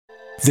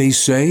They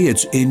say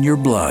it's in your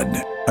blood,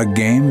 a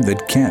game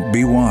that can't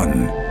be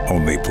won,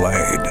 only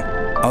played.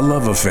 A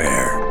love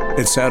affair.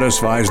 It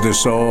satisfies the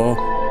soul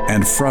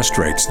and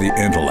frustrates the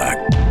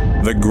intellect.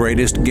 The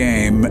greatest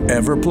game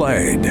ever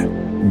played.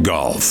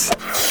 Golf.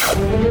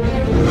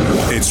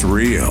 It's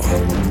real.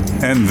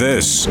 And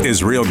this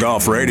is Real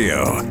Golf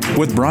Radio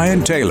with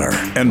Brian Taylor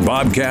and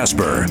Bob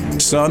Casper,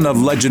 son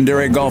of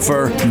legendary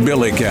golfer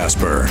Billy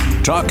Casper.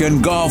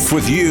 Talking golf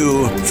with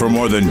you for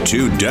more than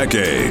 2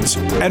 decades.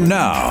 And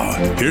now,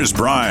 here's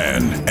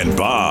Brian and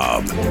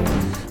Bob.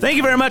 Thank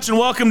you very much and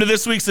welcome to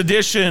this week's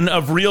edition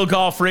of Real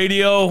Golf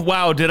Radio.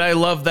 Wow, did I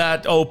love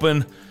that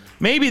open.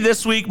 Maybe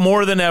this week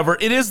more than ever,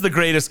 it is the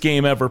greatest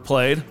game ever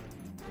played.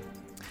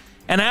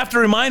 And I have to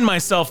remind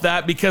myself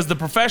that because the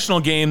professional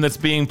game that's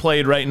being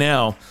played right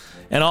now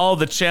and all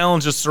the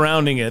challenges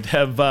surrounding it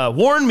have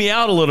worn me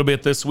out a little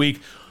bit this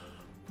week.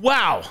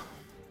 Wow.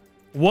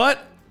 What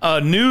a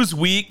news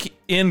week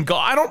in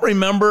golf. I don't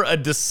remember a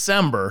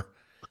December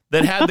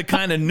that had the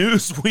kind of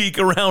news week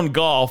around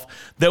golf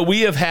that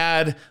we have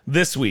had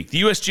this week.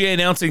 The USGA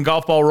announcing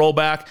golf ball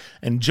rollback,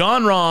 and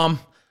Jon Rahm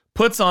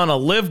puts on a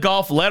Live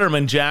Golf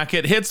Letterman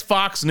jacket, hits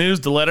Fox News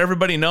to let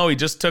everybody know he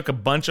just took a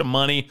bunch of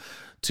money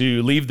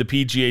to leave the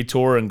PGA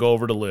Tour and go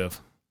over to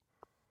Live.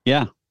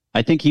 Yeah,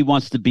 I think he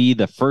wants to be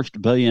the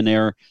first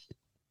billionaire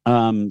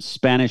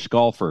Spanish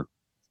golfer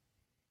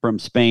from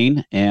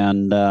Spain,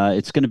 and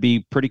it's going to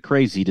be pretty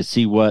crazy to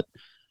see what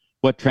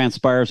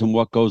transpires and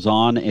what goes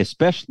on,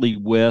 especially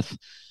with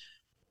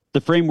the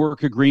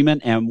framework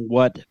agreement and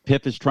what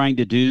PIF is trying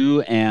to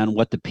do and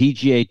what the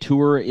PGA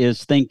Tour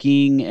is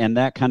thinking and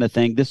that kind of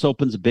thing. This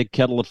opens a big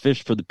kettle of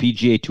fish for the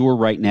PGA Tour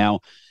right now,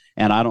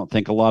 and I don't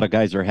think a lot of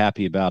guys are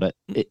happy about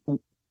it,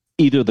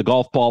 either the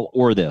golf ball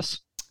or this.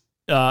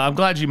 I'm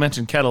glad you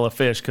mentioned kettle of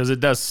fish because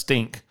it does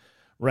stink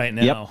right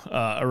now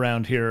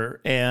around here,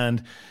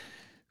 and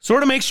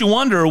sort of makes you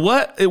wonder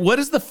what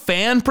is the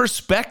fan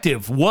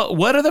perspective?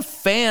 What are the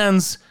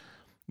fans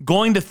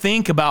going to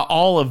think about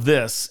all of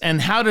this,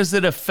 and how does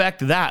it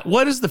affect that?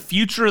 What is the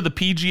future of the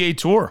PGA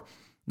Tour?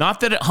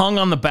 Not that it hung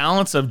on the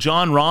balance of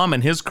Jon Rahm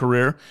and his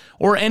career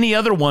or any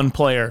other one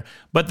player,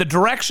 but the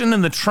direction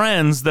and the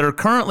trends that are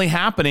currently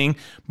happening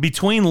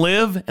between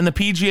Live and the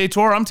PGA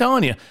Tour. I'm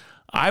telling you,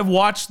 I've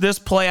watched this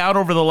play out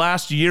over the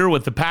last year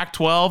with the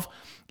Pac-12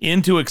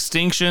 into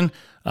extinction.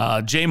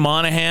 Jay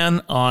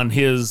Monahan, on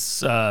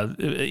his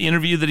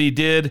interview that he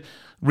did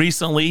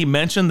recently, he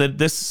mentioned that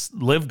this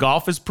Live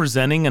Golf is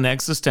presenting an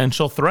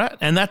existential threat,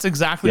 and that's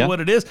exactly what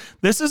it is.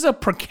 This is a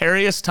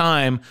precarious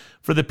time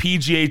for the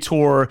PGA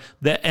Tour,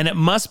 and it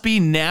must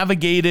be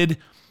navigated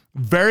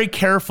very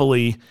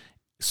carefully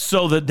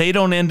so that they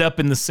don't end up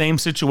in the same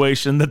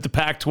situation that the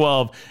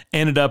Pac-12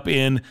 ended up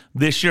in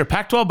this year.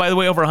 Pac-12, by the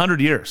way, over 100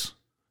 years.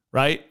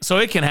 Right? So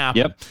it can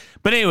happen. Yep.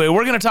 But anyway,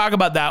 we're going to talk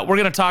about that. We're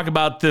going to talk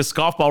about this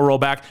golf ball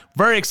rollback.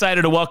 Very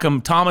excited to welcome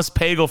Thomas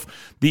Pagel,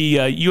 the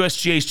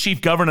USGA's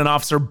Chief Governing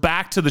Officer,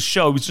 back to the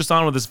show. He was just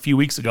on with us a few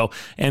weeks ago,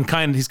 and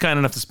he's kind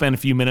enough to spend a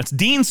few minutes.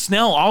 Dean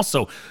Snell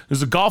also,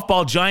 who's a golf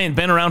ball giant,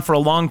 been around for a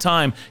long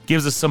time,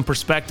 gives us some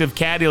perspective.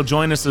 Caddy will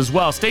join us as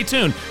well. Stay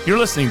tuned. You're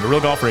listening to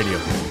Real Golf Radio.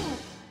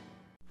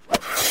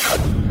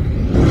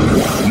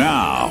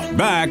 Now,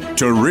 back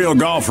to Real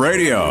Golf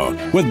Radio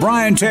with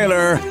Brian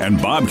Taylor and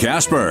Bob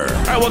Casper.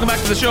 All right, welcome back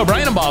to the show.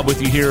 Brian and Bob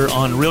with you here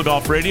on Real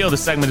Golf Radio.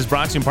 This segment is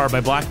brought to you in part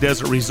by Black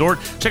Desert Resort.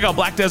 Check out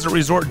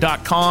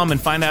blackdesertresort.com and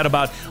find out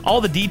about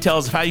all the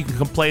details of how you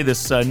can play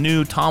this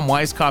new Tom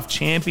Weiskopf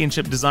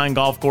Championship Design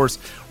golf course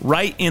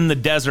right in the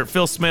desert.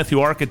 Phil Smith, who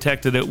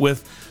architected it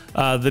with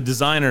the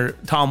designer,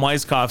 Tom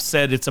Weiskopf,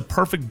 said it's a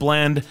perfect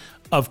blend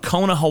of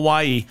Kona,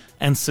 Hawaii,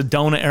 and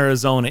Sedona,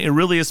 Arizona. It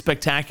really is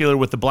spectacular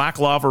with the black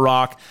lava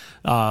rock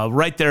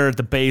right there at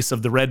the base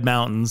of the Red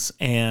Mountains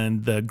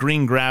and the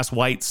green grass,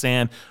 white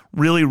sand.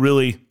 Really,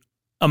 really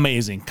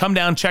amazing. Come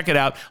down, check it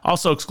out.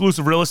 Also,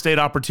 exclusive real estate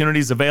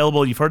opportunities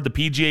available. You've heard the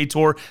PGA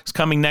Tour is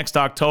coming next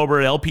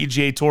October.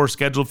 LPGA Tour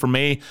scheduled for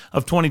May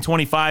of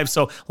 2025.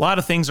 So a lot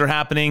of things are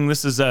happening.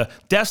 This is a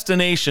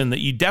destination that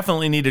you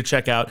definitely need to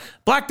check out.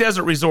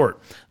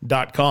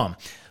 blackdesertresort.com.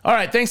 All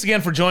right, thanks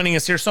again for joining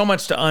us here. So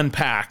much to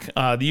unpack.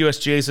 The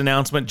USGA's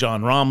announcement,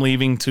 Jon Rahm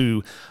leaving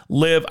to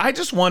Live. I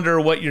just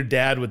wonder what your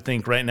dad would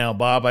think right now,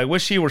 Bob. I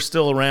wish he were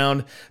still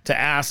around to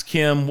ask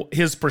him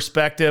his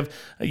perspective.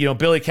 You know,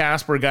 Billy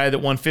Casper, a guy that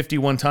won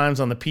 51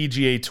 times on the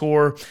PGA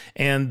Tour,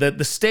 and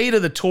the state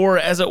of the tour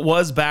as it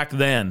was back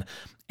then.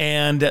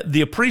 And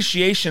the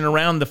appreciation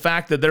around the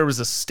fact that there was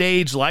a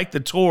stage like the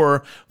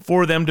tour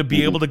for them to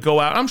be able to go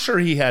out. I'm sure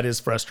he had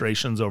his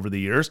frustrations over the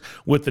years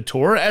with the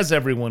tour, as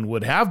everyone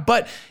would have.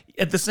 But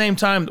at the same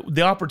time,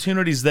 the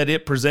opportunities that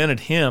it presented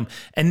him.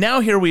 And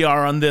now here we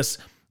are on this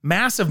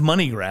massive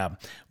money grab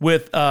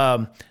with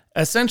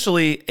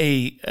essentially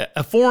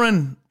a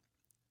foreign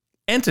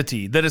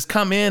entity that has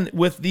come in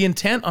with the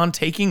intent on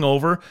taking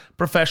over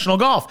professional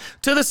golf,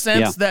 to the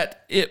sense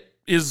that it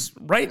is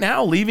right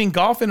now leaving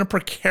golf in a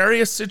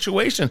precarious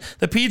situation.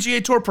 The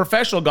PGA Tour,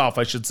 professional golf,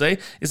 I should say,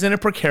 is in a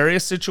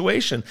precarious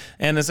situation.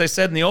 And as I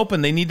said in the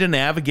Open, they need to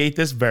navigate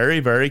this very,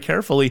 very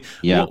carefully.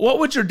 Yeah. What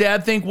would your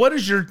dad think? What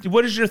is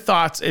your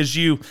thoughts as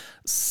you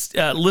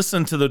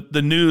listen to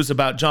the news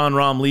about Jon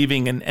Rahm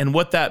leaving and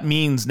what that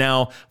means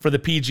now for the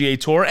PGA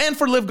Tour and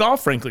for LIV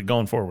Golf, frankly,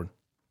 going forward?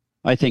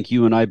 I think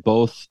you and I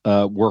both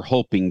were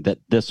hoping that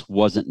this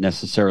wasn't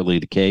necessarily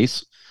the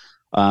case.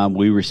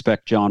 We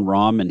respect Jon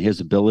Rahm and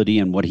his ability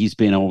and what he's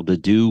been able to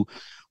do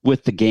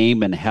with the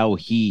game and how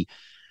he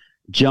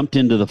jumped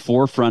into the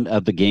forefront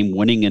of the game,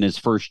 winning in his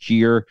first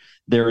year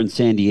there in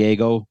San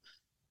Diego,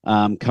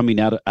 coming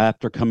out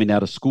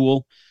of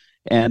school,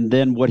 and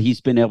then what he's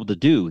been able to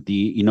do.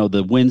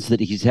 The wins that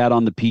he's had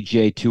on the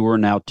PGA Tour,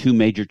 now 2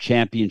 major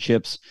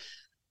championships.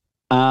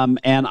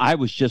 And I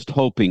was just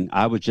hoping,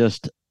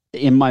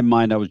 in my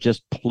mind, I was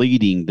just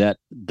pleading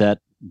that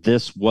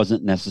this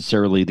wasn't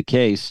necessarily the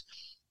case.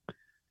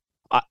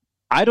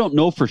 I don't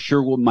know for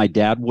sure what my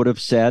dad would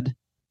have said.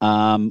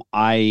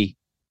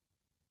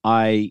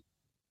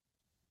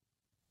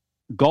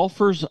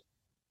 Golfers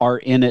are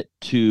in it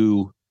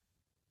to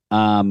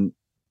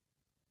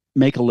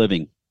make a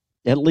living.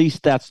 At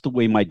least that's the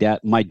way my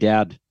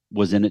dad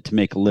was in it, to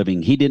make a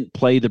living. He didn't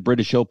play the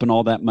British Open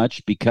all that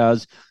much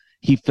because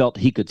he felt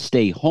he could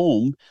stay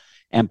home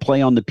and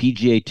play on the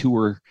PGA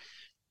Tour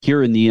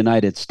here in the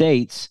United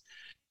States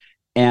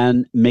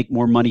and make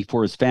more money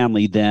for his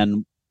family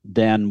than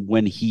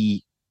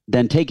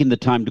taking the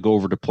time to go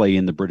over to play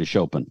in the British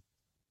Open.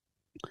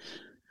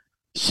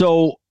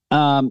 So,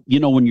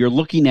 when you're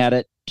looking at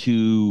it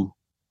to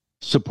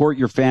support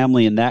your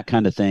family and that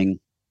kind of thing,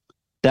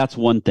 that's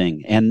one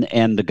thing. And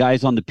the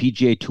guys on the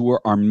PGA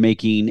Tour are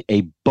making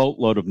a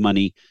boatload of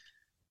money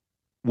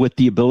with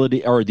the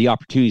ability or the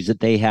opportunities that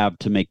they have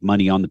to make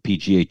money on the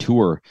PGA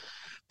Tour.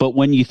 But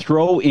when you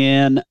throw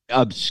in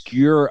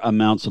obscure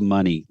amounts of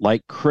money,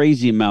 like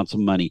crazy amounts of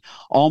money,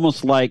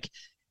 almost like,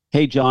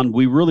 hey, John,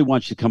 we really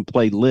want you to come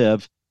play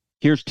LIV.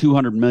 Here's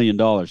 $200 million.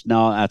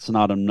 No, that's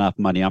not enough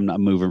money. I'm not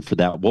moving for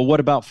that. Well, what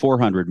about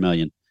 $400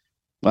 million?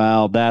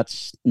 Well,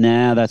 that's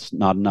not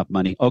enough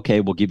money. Okay,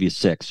 we'll give you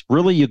 6.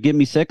 Really? You give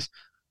me 6?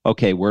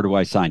 Okay, where do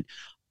I sign?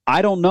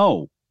 I don't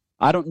know.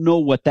 I don't know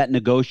what that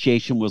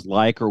negotiation was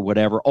like or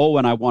whatever. Oh,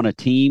 and I want a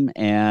team,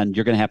 and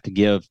you're going to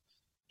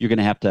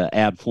have to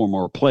add 4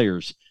 more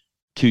players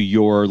to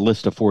your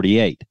list of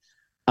 48.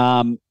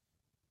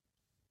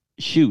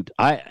 Shoot,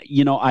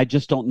 I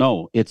just don't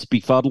know. It's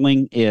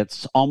befuddling.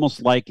 It's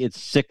almost like it's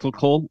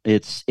cyclical.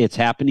 It's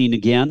happening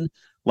again,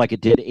 like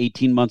it did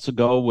 18 months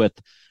ago with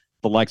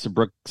the likes of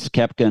Brooks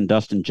Koepka and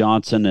Dustin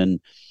Johnson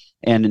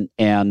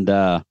and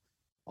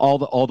all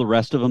the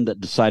rest of them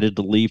that decided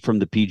to leave from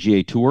the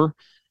PGA Tour.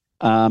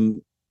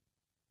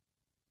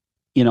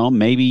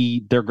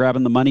 Maybe they're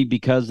grabbing the money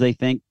because they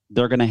think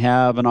they're going to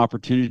have an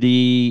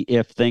opportunity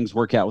if things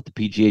work out with the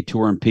PGA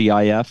Tour and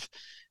PIF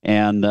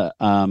and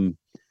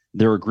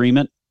their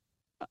agreement.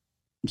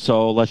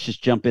 So let's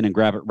just jump in and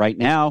grab it right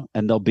now,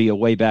 and they'll be a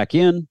way back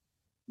in.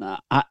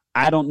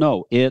 I don't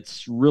know.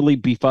 It's really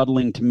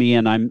befuddling to me,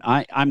 and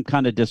I'm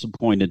kind of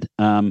disappointed.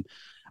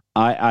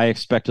 I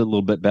expected a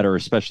little bit better,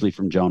 especially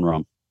from Jon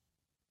Rahm.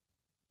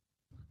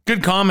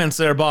 Good comments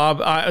there, Bob.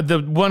 The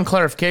one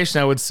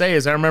clarification I would say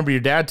is I remember your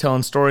dad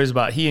telling stories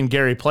about he and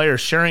Gary Player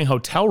sharing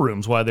hotel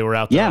rooms while they were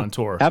out there on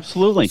tour.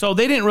 Absolutely. So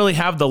they didn't really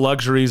have the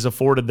luxuries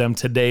afforded them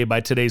today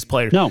by today's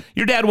players. No.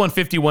 Your dad won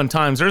 51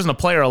 times. There isn't a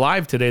player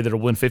alive today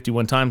that'll win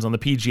 51 times on the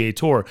PGA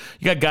Tour.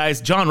 You got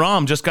guys, Jon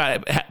Rahm just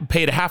got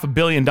paid $500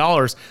 million.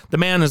 The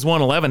man has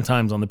won 11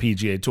 times on the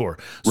PGA Tour.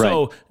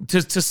 So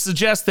to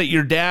suggest that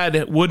your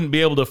dad wouldn't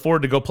be able to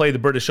afford to go play the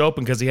British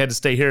Open because he had to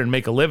stay here and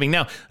make a living.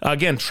 Now,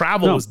 again,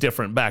 travel was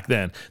different back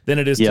then than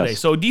it is today.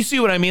 So do you see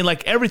what I mean?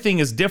 Like everything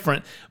is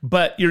different,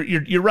 but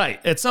you're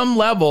right. At some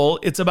level,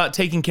 it's about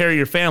taking care of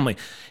your family.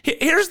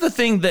 Here's the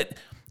thing that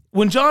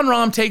when Jon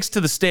Rahm takes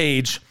to the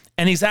stage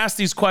and he's asked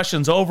these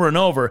questions over and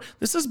over,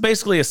 this is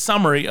basically a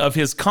summary of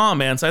his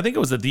comments. I think it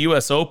was at the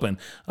US Open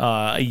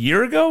a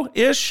year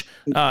ago-ish.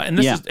 And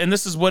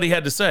this is what he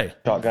had to say.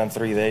 Shotgun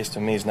 3 days to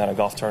me is not a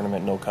golf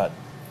tournament, no cut.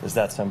 It's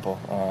that simple.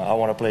 I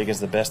want to play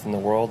against the best in the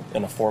world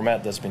in a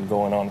format that's been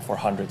going on for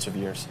hundreds of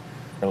years.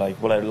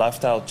 Like, will our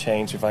lifestyle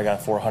change if I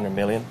got $400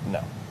 million?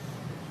 No,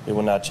 it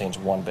will not change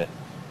one bit.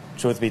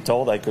 Truth be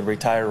told, I could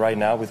retire right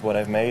now with what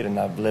I've made and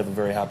I've lived a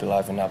very happy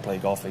life and not play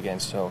golf again.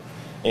 So,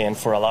 and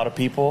for a lot of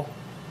people,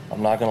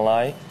 I'm not gonna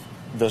lie,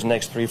 those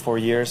next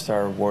 3-4 years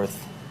are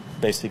worth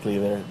basically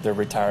their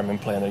retirement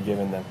plan they're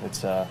giving them.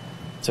 It's a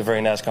very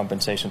nice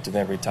compensation to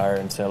then retire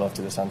and sail off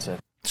to the sunset.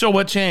 So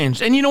what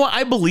changed? And you know what?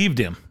 I believed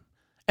him,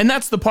 and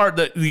that's the part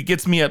that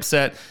gets me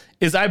upset.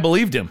 Is I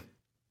believed him.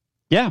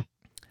 Yeah.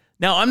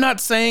 Now, I'm not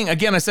saying,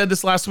 again, I said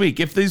this last week,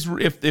 if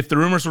the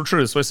rumors were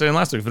true, that's what I was saying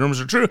last week, if the rumors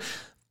are true,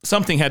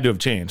 something had to have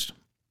changed.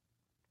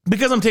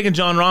 Because I'm taking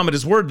Jon Rahm at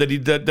his word that he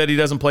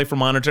doesn't play for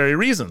monetary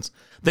reasons,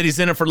 that he's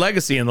in it for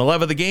legacy and the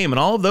love of the game and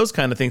all of those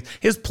kind of things,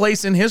 his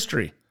place in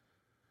history.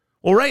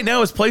 Well, right now,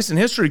 his place in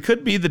history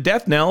could be the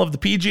death knell of the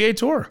PGA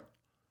Tour.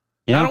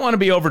 I don't want to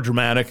be over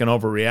dramatic and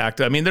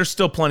overreact. I mean, there's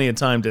still plenty of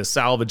time to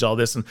salvage all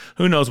this, and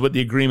who knows what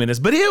the agreement is.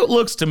 But it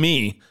looks to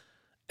me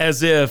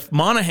as if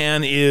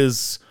Monahan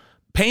is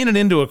painted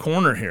into a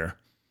corner here.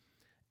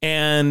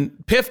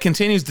 And Piff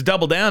continues to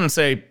double down and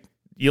say,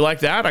 you like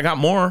that? I got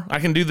more. I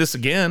can do this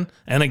again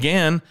and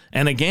again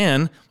and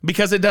again,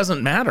 because it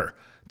doesn't matter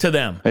to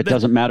them. It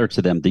doesn't matter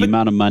to them. The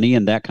amount of money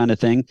and that kind of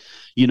thing,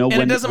 you know,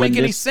 and it doesn't make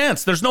any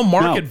sense. There's no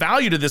market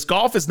value to this.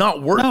 Golf is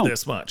not worth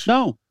this much.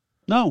 No,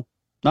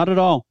 not at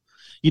all.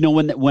 You know,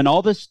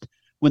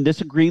 when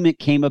this agreement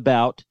came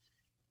about,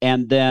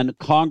 and then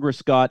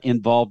Congress got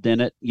involved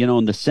in it, you know,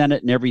 in the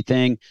Senate and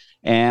everything,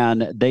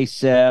 and they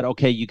said,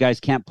 okay, you guys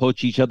can't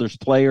poach each other's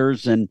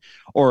players, and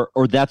or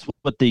that's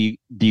what the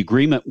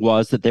agreement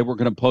was, that they were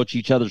going to poach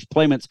each other's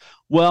playmates.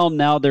 Well,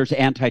 now there's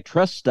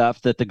antitrust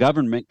stuff that the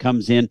government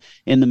comes in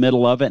the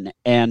middle of it,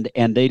 and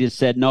they just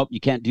said, nope,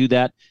 you can't do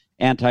that.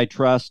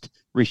 Antitrust,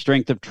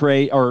 restraint of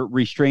trade,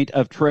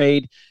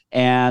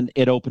 and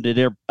it opened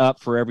it up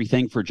for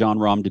everything for Jon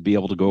Rahm to be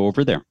able to go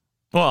over there.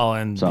 Well,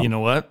 and you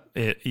know what?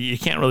 You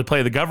can't really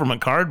play the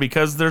government card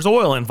because there's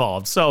oil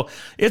involved. So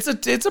it's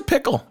a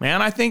pickle,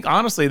 man. I think,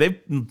 honestly,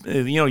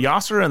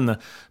 Yasser and the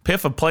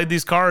Piff have played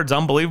these cards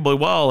unbelievably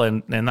well,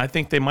 and I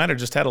think they might have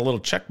just had a little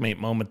checkmate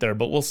moment there,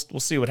 but we'll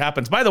see what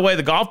happens. By the way,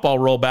 the golf ball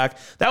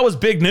rollback, that was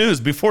big news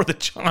before the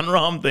Jon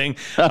Rahm thing.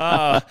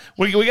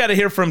 We got to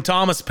hear from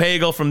Thomas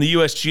Pagel from the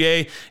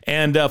USGA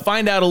and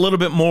find out a little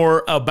bit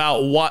more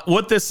about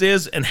what this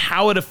is and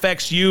how it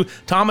affects you.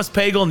 Thomas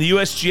Pagel and the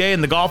USGA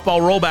and the golf ball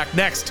rollback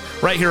next,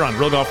 right here on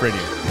Real Golf Radio.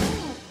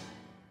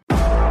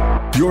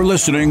 You're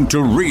listening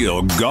to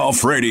Real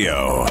Golf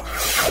Radio.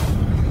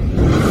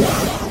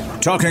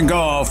 Talking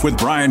golf with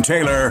Brian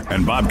Taylor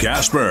and Bob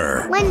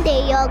Casper. One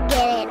day you'll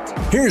get it.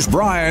 Here's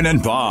Brian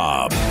and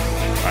Bob.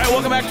 All right,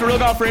 welcome back to Real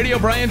Golf Radio.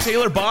 Brian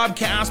Taylor, Bob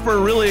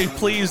Casper. Really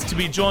pleased to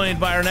be joined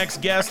by our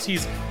next guest.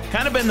 He's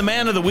kind of been the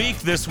man of the week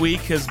this week,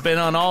 has been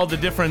on all the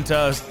different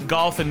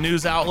golf and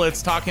news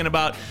outlets talking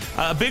about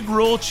a big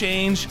rule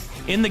change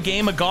in the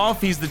game of golf.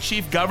 He's the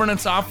Chief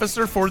Governance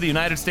Officer for the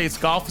United States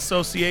Golf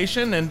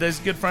Association and is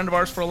a good friend of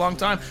ours for a long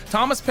time.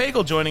 Thomas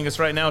Pagel joining us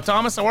right now.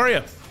 Thomas, how are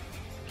you?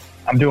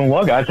 I'm doing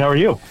well, guys. How are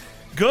you?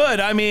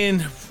 Good. I mean,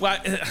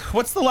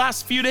 what's the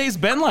last few days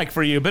been like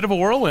for you? A bit of a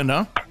whirlwind,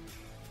 huh?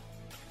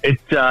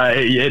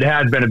 It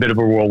has been a bit of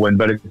a whirlwind,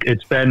 but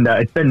it's been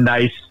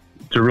nice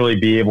to really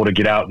be able to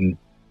get out and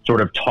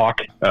sort of talk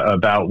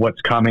about what's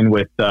coming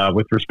with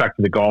respect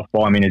to the golf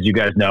ball. I mean, as you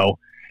guys know,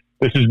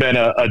 this has been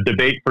a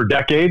debate for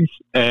decades,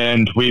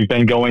 and we've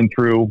been going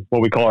through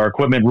what we call our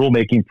equipment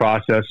rulemaking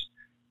process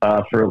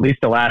for at least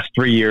the last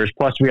 3 years.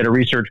 Plus, we had a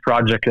research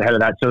project ahead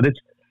of that. So it's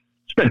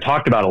been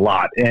talked about a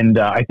lot. And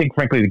I think,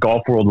 frankly, the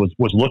golf world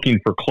was looking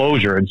for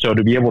closure. And so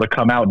to be able to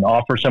come out and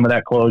offer some of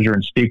that closure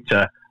and speak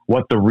to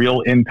what the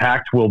real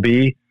impact will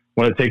be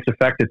when it takes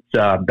effect, it's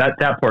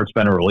that part's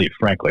been a relief,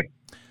 frankly.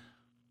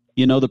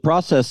 You know, the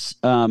process,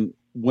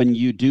 when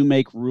you do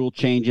make rule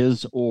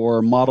changes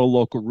or model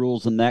local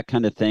rules and that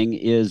kind of thing,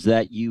 is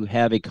that you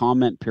have a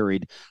comment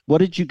period. What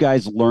did you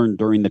guys learn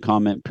during the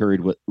comment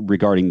period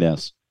regarding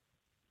this?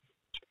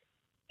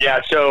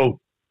 Yeah, so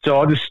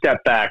I'll just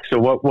step back. So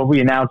what we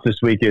announced this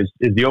week is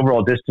the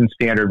overall distance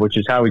standard, which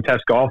is how we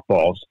test golf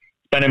balls.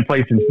 It's been in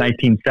place since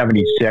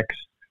 1976.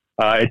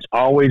 It's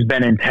always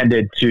been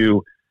intended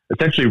to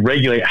essentially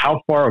regulate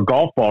how far a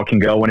golf ball can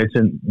go when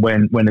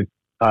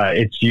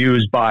it's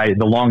used by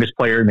the longest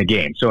player in the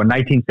game. So in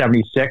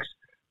 1976,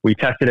 we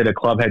tested at a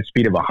club head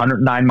speed of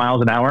 109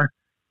 miles an hour.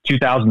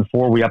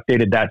 2004, we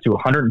updated that to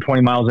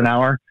 120 miles an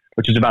hour,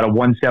 which is about a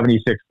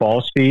 176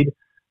 ball speed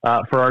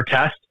for our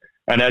test.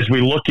 And as we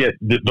look at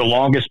the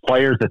longest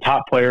players, the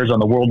top players on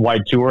the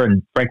worldwide tour,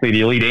 and frankly, the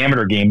elite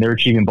amateur game, they're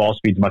achieving ball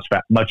speeds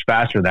much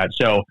faster than that.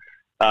 So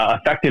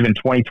effective in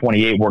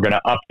 2028, we're going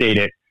to update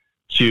it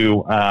to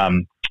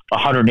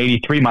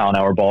 183 mile an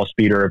hour ball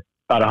speed, or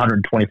about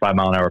 125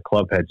 mile an hour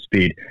club head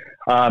speed.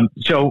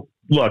 So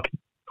look,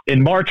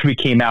 in March, we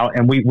came out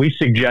and we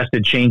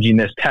suggested changing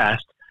this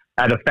test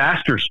at a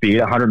faster speed,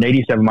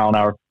 187 mile an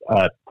hour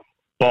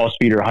ball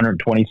speed or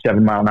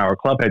 127 mile an hour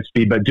club head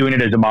speed, but doing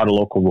it as a model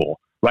local rule,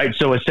 right?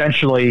 So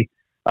essentially,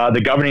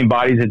 the governing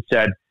bodies had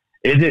said,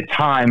 is it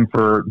time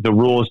for the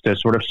rules to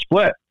sort of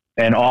split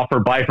and offer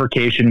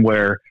bifurcation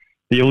where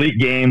the elite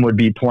game would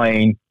be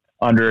playing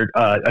under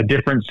a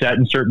different set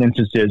in certain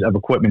instances of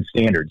equipment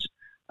standards?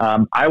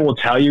 I will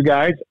tell you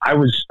guys, I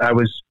was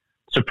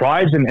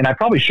surprised, and I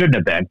probably shouldn't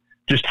have been,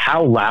 just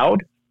how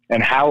loud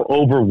and how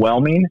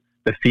overwhelming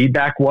the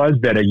feedback was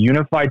that a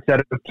unified set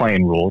of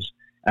playing rules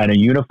and a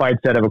unified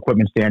set of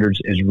equipment standards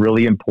is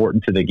really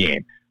important to the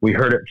game. We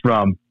heard it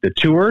from the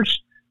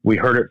tours. We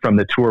heard it from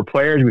the tour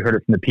players. We heard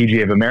it from the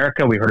PGA of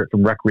America. We heard it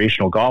from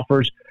recreational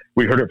golfers.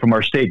 We heard it from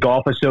our state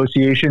golf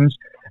associations.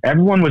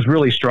 Everyone was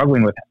really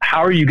struggling with,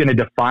 how are you going to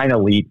define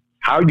elite?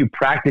 How are you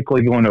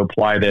practically going to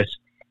apply this?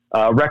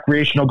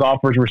 Recreational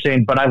golfers were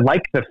saying, but I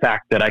like the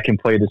fact that I can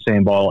play the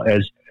same ball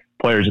as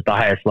players at the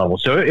highest level.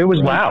 So it was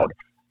loud.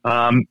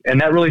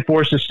 And that really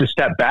forced us to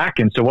step back.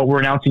 And so what we're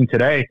announcing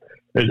today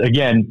is,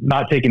 again,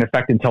 not taking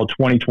effect until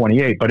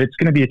 2028, but it's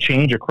going to be a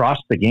change across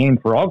the game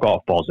for all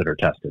golf balls that are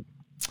tested.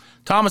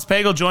 Thomas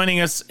Pagel joining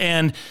us.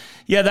 And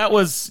yeah,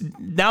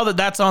 now that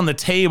that's on the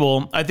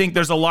table, I think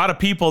there's a lot of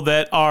people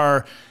that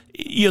are,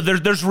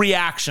 there's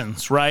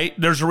reactions, right?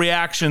 There's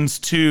reactions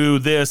to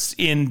this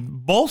in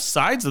both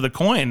sides of the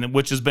coin,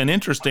 which has been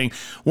interesting.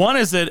 One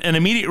is an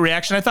immediate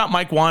reaction. I thought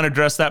Mike Wan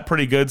addressed that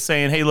pretty good,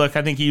 saying, hey, look,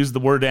 I think he used the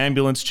word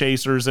ambulance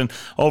chasers and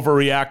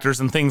overreactors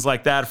and things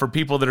like that for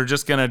people that are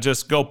just going to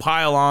just go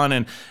pile on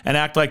and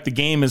act like the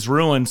game is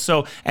ruined.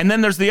 So, and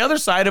then there's the other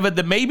side of it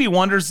that maybe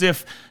wonders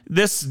if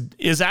this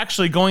is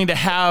actually going to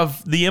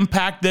have the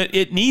impact that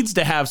it needs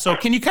to have. So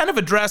can you kind of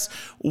address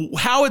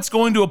how it's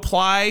going to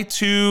apply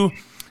to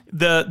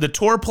the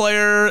tour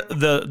player,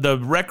 the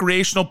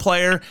recreational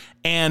player,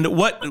 and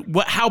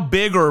how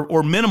big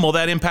or minimal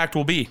that impact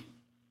will be?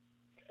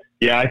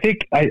 Yeah, I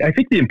think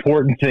the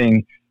important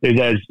thing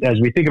is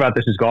as we think about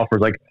this as golfers,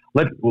 like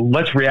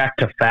let's react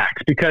to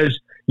facts, because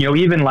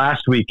even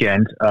last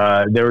weekend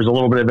there was a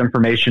little bit of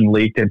information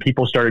leaked and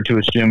people started to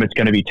assume it's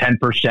going to be 10%,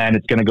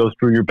 it's going to go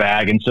through your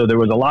bag, and so there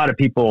was a lot of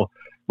people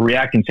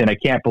reacting saying, I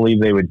can't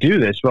believe they would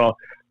do this. Well,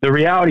 the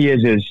reality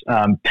is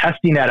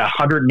testing at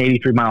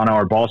 183 mile an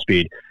hour ball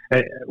speed.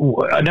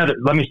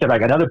 Let me step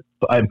back. Another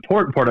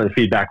important part of the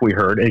feedback we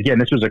heard, again,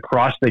 this was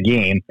across the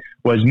game,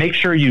 was make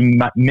sure you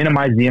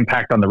minimize the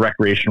impact on the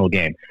recreational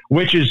game,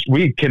 which is,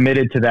 we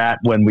committed to that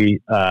when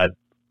we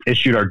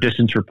issued our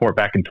distance report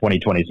back in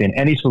 2020, saying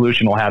any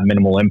solution will have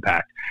minimal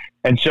impact.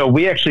 And so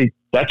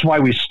that's why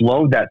we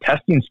slowed that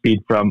testing speed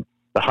from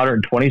the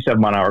 127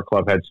 mile an hour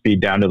club head speed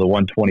down to the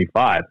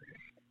 125.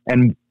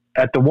 And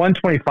at the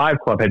 125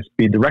 club head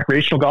speed, the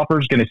recreational golfer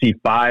is going to see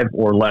 5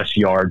 or less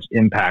yards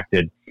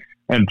impacted.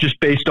 And just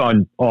based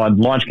on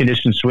launch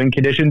conditions, swing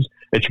conditions,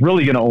 it's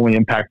really going to only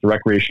impact the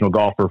recreational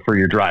golfer for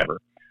your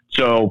driver.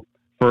 So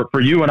for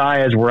you and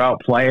I, as we're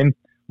out playing,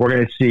 we're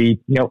going to see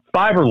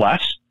 5 or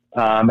less.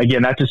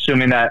 Again, that's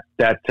assuming that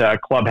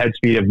club head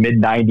speed of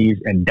mid 90s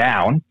and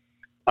down.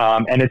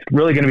 And it's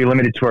really going to be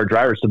limited to our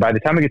drivers. So by the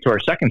time we get to our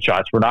second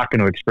shots, we're not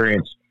going to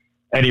experience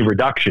any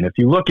reduction. If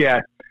you look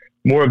at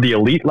more of the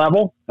elite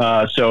level,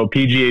 so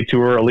PGA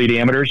Tour, elite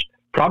amateurs,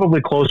 probably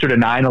closer to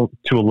 9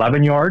 to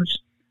 11 yards.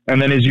 And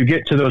then as you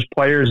get to those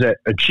players that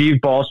achieve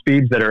ball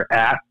speeds that are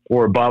at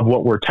or above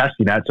what we're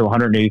testing at, so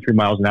 183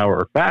 miles an hour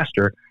or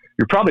faster,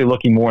 you're probably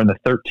looking more in the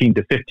 13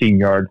 to 15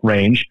 yard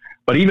range.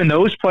 But even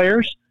those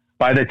players,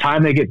 by the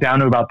time they get down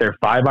to about their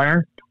 5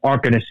 iron,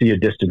 aren't going to see a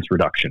distance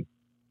reduction.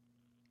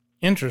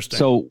 Interesting.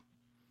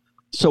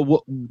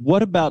 So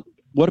what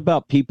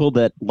about people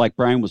that, like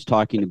Brian was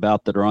talking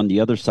about, that are on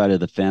the other side of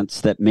the fence,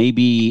 that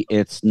maybe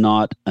it's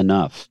not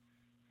enough?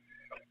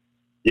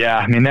 Yeah,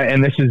 I mean,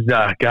 and this is,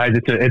 guys,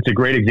 it's a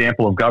great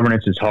example of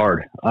governance is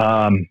hard.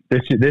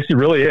 This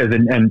really is.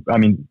 And I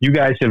mean, you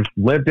guys have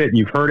lived it,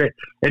 you've heard it.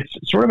 It's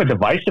sort of a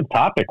divisive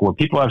topic where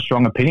people have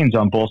strong opinions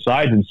on both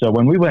sides. And so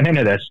when we went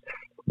into this,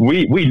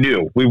 we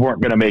knew we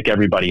weren't going to make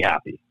everybody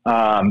happy.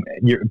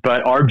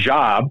 But our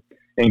job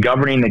in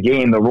governing the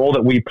game, the role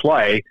that we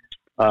play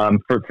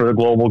for the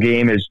global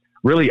game, is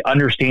really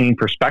understanding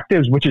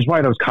perspectives, which is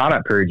why those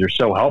comment periods are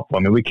so helpful.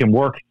 I mean, we can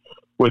work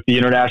with the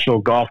international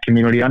golf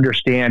community,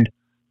 understand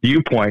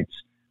viewpoints,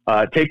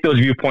 take those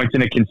viewpoints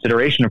into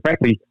consideration. And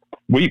frankly,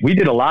 we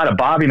did a lot of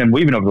bobbing and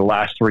weaving over the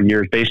last 3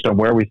 years based on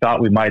where we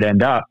thought we might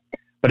end up.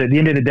 But at the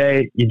end of the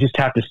day, you just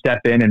have to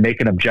step in and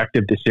make an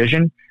objective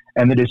decision.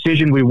 And the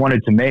decision we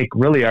wanted to make,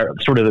 really, our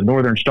sort of the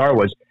Northern Star,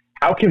 was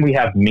how can we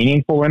have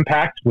meaningful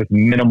impact with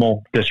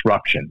minimal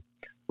disruption,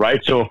 right?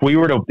 So if we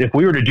were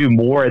to do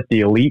more at the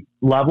elite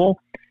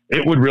level,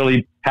 it would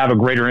really have a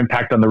greater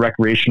impact on the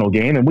recreational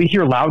game. And we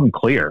hear loud and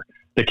clear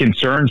the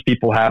concerns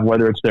people have,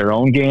 whether it's their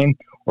own game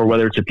or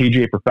whether it's a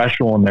PGA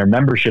professional and their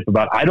membership,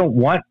 about, I don't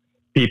want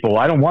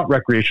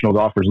recreational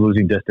golfers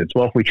losing distance.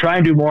 Well, if we try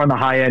and do more on the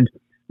high end,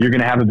 you're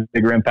going to have a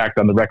bigger impact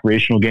on the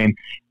recreational game.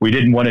 We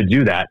didn't want to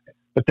do that.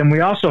 But then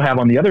we also have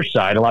on the other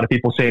side, a lot of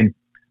people saying,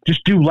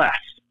 just do less,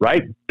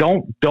 right?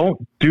 Don't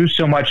do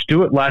so much,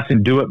 do it less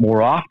and do it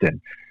more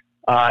often.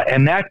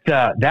 And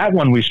that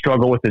one we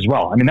struggle with as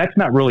well. I mean, that's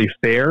not really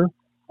fair.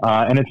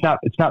 And it's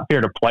not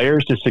fair to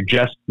players to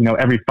suggest,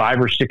 every 5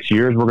 or 6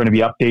 years we're going to be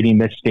updating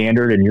this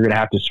standard and you're going to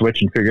have to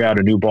switch and figure out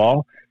a new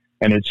ball.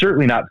 And it's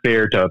certainly not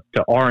fair to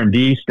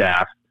R&D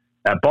staff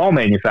at ball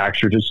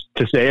manufacturers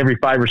to say every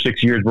 5 or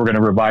 6 years we're going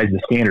to revise the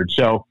standard.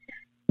 So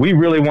we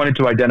really wanted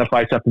to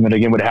identify something that,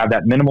 again, would have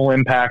that minimal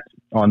impact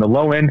on the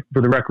low end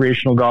for the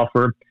recreational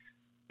golfer,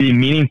 be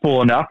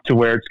meaningful enough to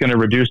where it's going to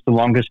reduce the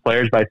longest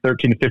players by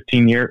 13 to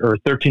 15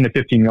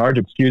 yards,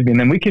 and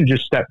then we can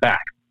just step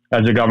back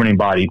as a governing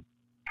body,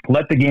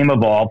 let the game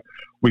evolve.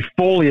 We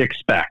fully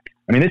expect,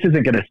 I mean, this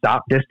isn't going to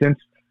stop distance.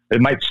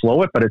 It might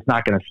slow it, but it's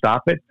not going to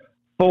stop it.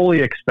 Fully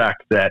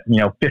expect that,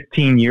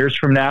 15 years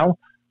from now,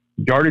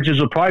 yardages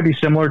will probably be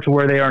similar to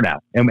where they are now.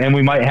 And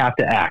we might have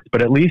to act,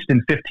 but at least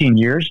in 15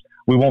 years,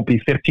 we won't be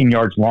 15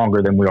 yards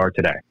longer than we are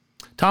today.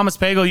 Thomas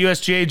Pagel,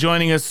 USGA,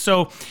 joining us.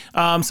 So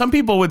some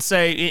people would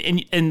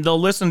say, and they'll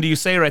listen to you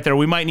say right there,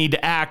 we might need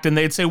to act. And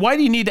they'd say, why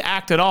do you need to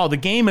act at all? The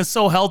game is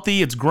so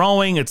healthy. It's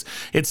growing. It's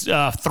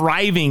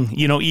thriving.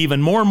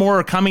 Even more and more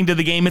are coming to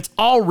the game. It's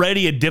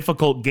already a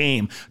difficult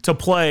game to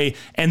play.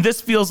 And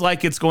this feels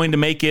like it's going to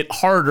make it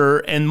harder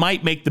and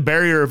might make the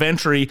barrier of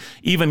entry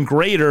even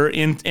greater.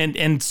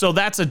 And so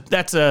that's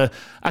a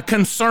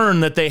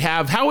concern that they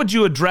have. How would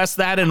you address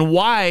that, and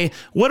why?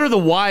 What are the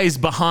whys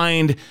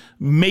behind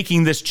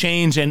making this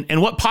change,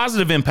 and what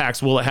positive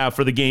impacts will it have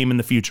for the game in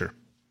the future?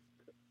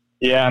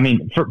 Yeah, I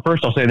mean,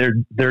 first I'll say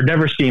there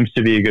never seems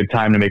to be a good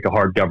time to make a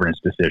hard governance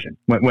decision.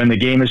 When the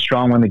game is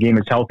strong, when the game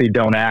is healthy,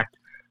 don't act.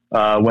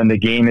 When the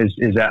game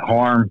is at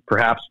harm,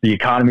 perhaps the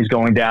economy is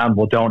going down,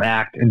 well, don't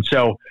act. And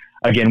so,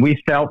 again,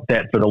 we felt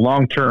that for the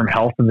long-term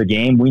health of the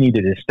game, we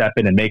needed to step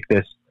in and make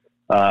this,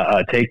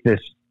 take this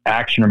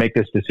action or make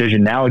this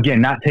decision now. Again,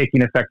 not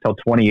taking effect till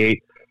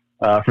 28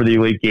 for the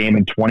elite game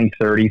and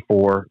 2030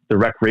 for the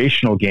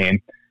recreational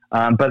game.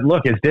 But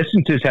look, as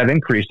distances have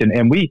increased,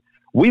 and we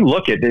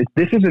look at this,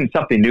 this isn't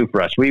something new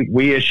for us.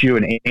 We issue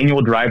an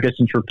annual drive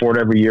distance report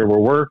every year where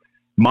we're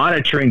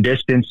monitoring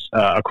distance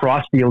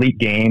across the elite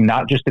game,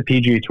 not just the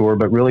PGA Tour,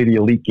 but really the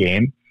elite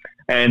game.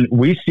 And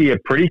we see a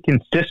pretty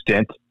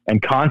consistent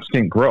and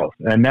constant growth.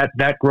 And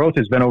that growth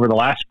has been over the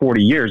last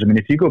 40 years. I mean,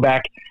 if you go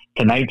back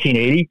to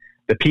 1980,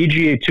 the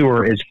PGA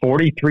Tour is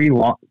 43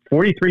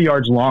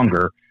 yards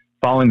longer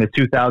following the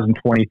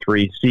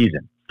 2023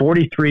 season.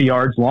 43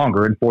 yards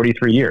longer in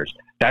 43 years.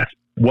 That's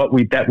what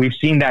we've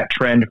seen that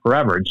trend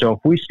forever. And so if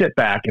we sit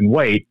back and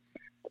wait,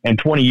 and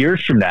 20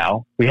 years from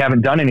now we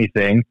haven't done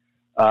anything,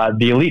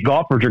 the elite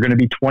golfers are going to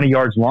be 20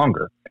 yards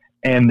longer.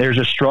 And there's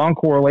a strong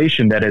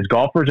correlation that as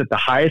golfers at the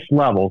highest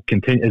level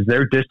as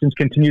their distance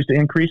continues to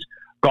increase,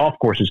 golf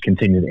courses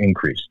continue to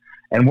increase.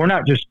 And we're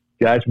not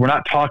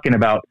talking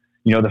about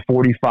the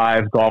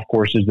 45 golf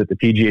courses that the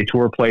PGA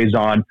Tour plays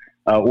on,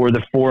 or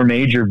the 4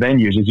 major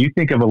venues. As you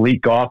think of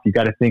elite golf, you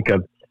got to think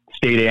of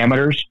state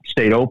amateurs,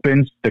 state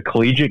opens, the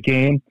collegiate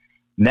game,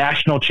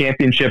 national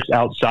championships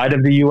outside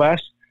of the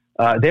U.S.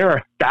 There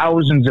are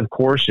thousands of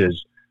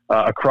courses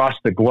across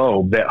the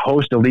globe that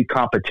host elite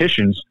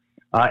competitions,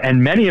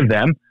 and many of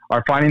them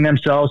are finding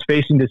themselves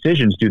facing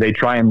decisions. Do they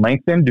try and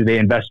lengthen? Do they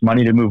invest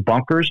money to move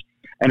bunkers?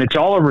 And it's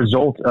all a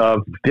result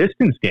of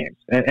distance games.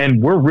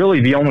 And we're really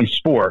the only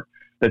sport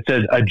that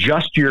says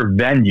adjust your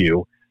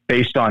venue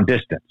based on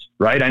distance,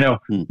 right? I know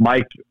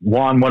Mike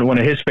Juan, one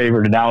of his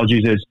favorite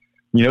analogies is,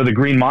 the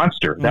green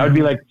monster. That would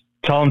be like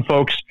telling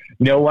folks,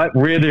 you know what,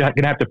 we're either going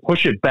to have to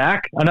push it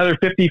back another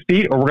 50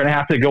 feet or we're going to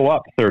have to go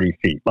up 30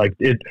 feet.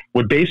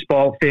 Would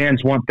baseball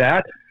fans want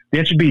that? The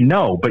answer would be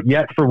no. But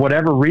yet, for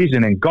whatever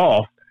reason in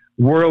golf,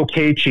 we're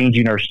okay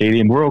changing our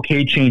stadium. We're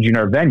okay changing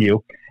our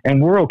venue.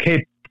 And we're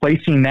okay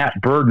placing that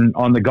burden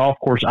on the golf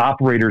course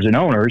operators and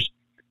owners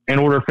in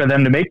order for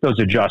them to make those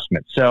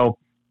adjustments. So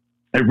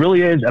it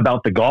really is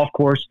about the golf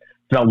course.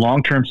 It's about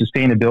long-term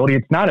sustainability.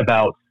 It's not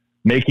about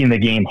making the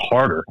game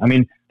harder. I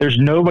mean, there's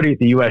nobody at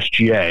the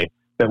USGA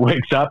that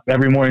wakes up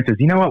every morning and says,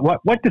 you know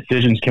what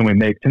decisions can we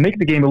make to make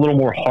the game a little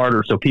more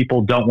harder so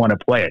people don't want to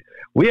play it?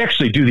 We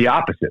actually do the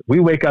opposite. We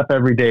wake up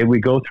every day, we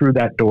go through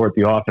that door at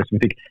the office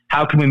and think,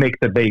 how can we make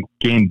the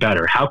game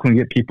better? How can we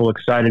get people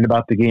excited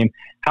about the game?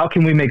 How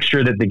can we make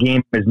sure that the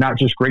game is not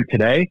just great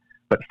today,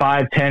 but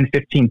 5, 10,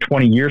 15,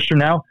 20 years from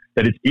now,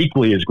 that it's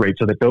equally as great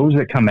so that those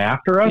that come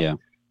after us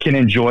can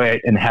enjoy it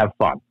and have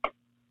fun.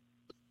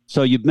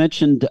 So you've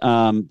mentioned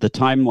the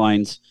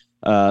timelines,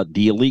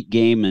 the elite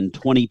game in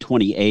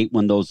 2028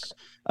 when those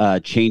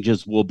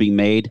changes will be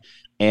made,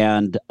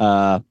 and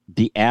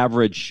the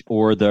average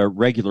or the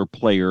regular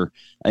player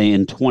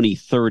in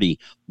 2030.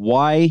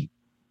 Why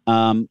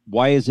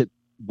is it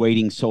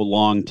waiting so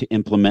long to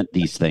implement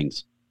these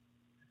things?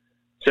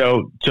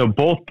 So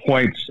both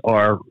points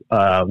are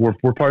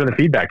we're part of the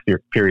feedback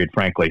period,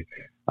 frankly.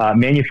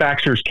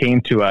 Manufacturers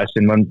came to us,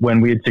 and when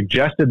we had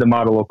suggested the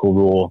model local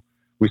rule,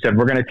 we said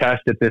we're going to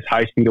test at this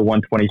high speed of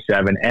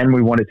 127, and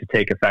we want it to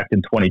take effect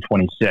in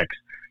 2026.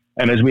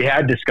 And as we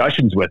had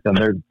discussions with them,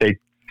 they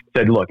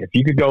said, look, if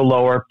you could go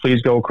lower,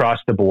 please go across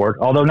the board.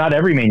 Although not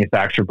every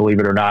manufacturer, believe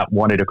it or not,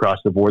 wanted across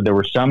the board. There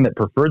were some that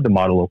preferred the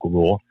model local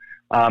rule.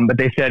 But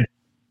they said,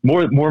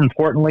 more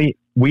importantly,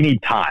 we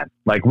need time.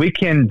 Like, we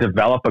can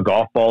develop a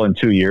golf ball in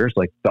 2 years,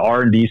 like the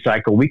R&D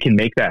cycle, we can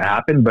make that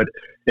happen. But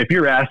if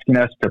you're asking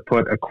us to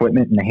put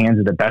equipment in the hands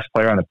of the best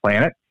player on the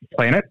planet,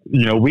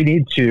 we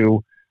need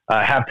to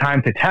have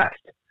time to test.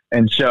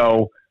 And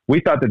so we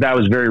thought that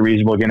was very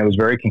reasonable. Again, it was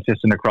very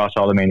consistent across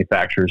all the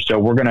manufacturers. So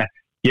we're going to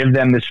give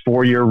them this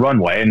 4-year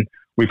runway. And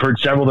we've heard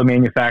several of the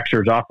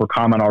manufacturers offer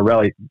comment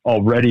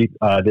already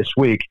this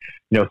week,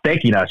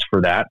 thanking us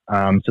for that.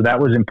 So that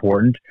was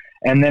important.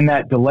 And then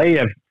that delay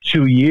of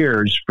 2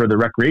 years for the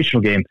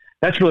recreational game,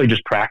 that's really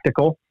just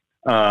practical,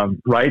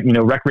 right?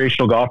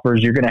 Recreational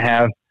golfers, you're going to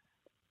have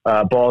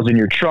balls in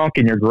your trunk,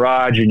 in your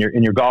garage, in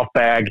your golf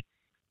bag.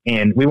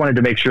 And we wanted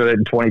to make sure that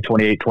in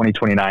 2028,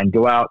 2029,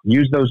 go out,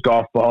 use those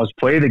golf balls,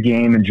 play the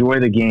game, enjoy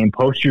the game,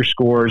 post your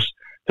scores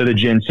to the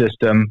GIN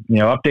system,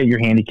 update your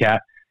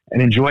handicap.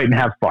 and enjoy it and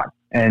have fun.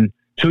 And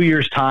 2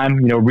 years' time,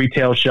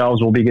 retail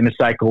shelves will begin to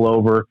cycle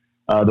over.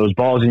 Those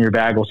balls in your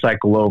bag will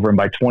cycle over. And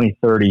by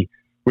 2030,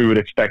 we would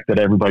expect that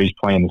everybody's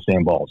playing the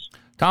same balls.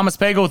 Thomas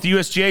Pagel with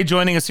USGA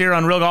joining us here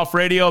on Real Golf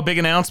Radio. Big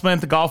announcement.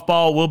 The golf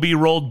ball will be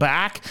rolled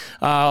back.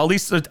 At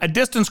least a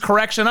distance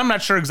correction. I'm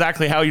not sure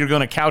exactly how you're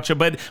going to couch it,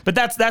 but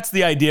that's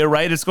the idea,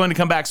 right? It's going to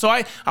come back. So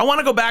I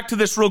want to go back to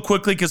this real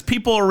quickly because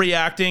people are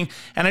reacting,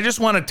 and I just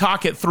want to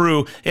talk it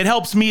through. It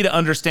helps me to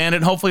understand it,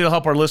 and hopefully it'll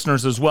help our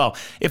listeners as well.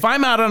 If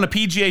I'm out on a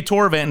PGA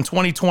Tour event in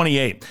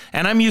 2028,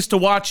 and I'm used to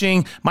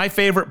watching my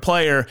favorite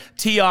player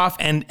tee off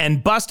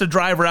and bust a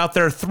driver out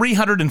there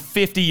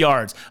 350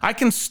 yards, I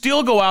can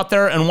still go out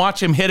there and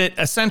watch him hit it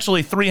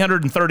essentially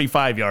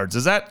 335 yards.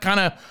 Is that kind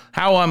of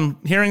how I'm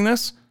hearing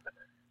this?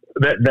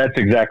 That's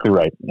exactly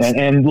right.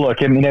 And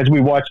look, I mean, as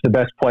we watch the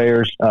best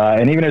players,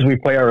 and even as we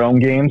play our own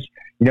games,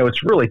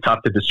 it's really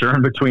tough to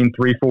discern between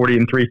 340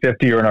 and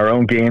 350 or in our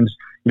own games.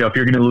 If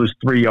you're going to lose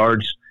 3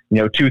 yards,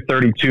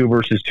 232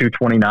 versus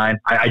 229.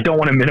 I don't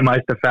want to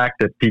minimize the fact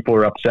that people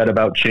are upset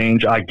about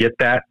change. I get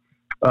that.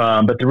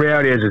 But the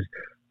reality is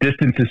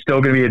distance is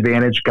still going to be an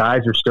advantage.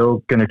 Guys are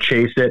still going to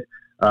chase it.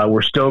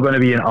 We're still going to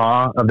be in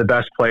awe of the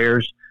best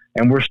players,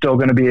 and we're still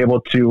going to be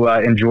able to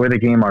enjoy the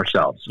game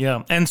ourselves.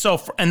 Yeah, and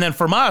then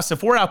from us,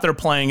 if we're out there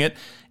playing it,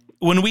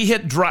 when we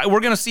hit drive, we're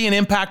going to see an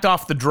impact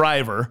off the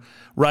driver,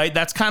 right?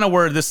 That's kind of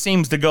where this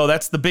seems to go.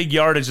 That's the big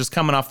yardage is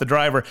coming off the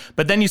driver.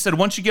 But then you said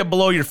once you get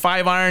below your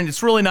 5 iron,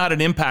 it's really not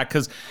an impact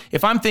because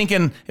if I'm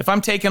taking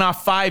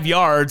off 5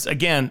 yards,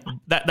 again,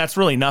 that's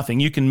really nothing.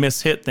 You can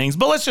miss hit things.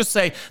 But let's just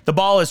say the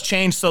ball has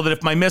changed so that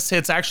if my miss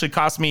hits actually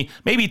cost me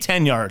maybe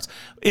 10 yards,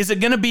 is it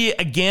going to be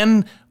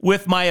again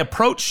with my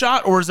approach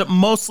shot, or is it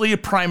mostly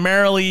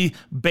primarily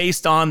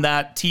based on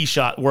that tee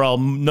shot where I'll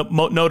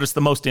notice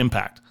the most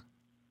impact?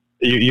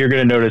 You're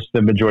going to notice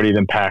the majority of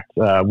impact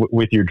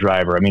with your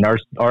driver. I mean,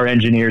 our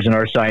engineers and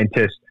our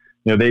scientists,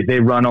 they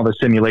run all the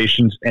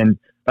simulations, and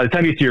by the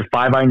time you see your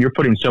 5 iron, you're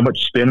putting so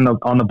much spin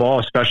on the ball,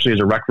 especially as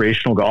a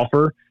recreational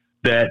golfer,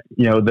 that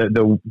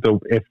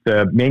if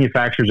the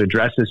manufacturers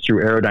address this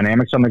through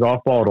aerodynamics on the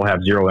golf ball, it'll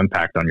have zero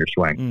impact on your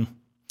swing.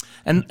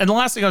 And the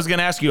last thing I was going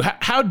to ask you,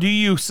 how do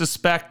you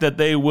suspect that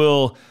they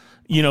will,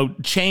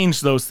 change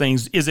those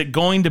things? Is it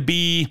going to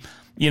be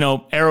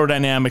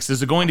aerodynamics?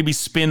 Is it going to be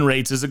spin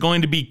rates? Is it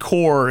going to be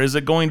core? Is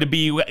it going to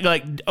be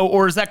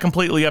or is that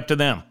completely up to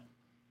them?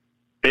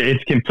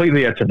 It's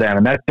completely up to them.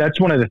 And that's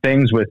one of the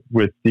things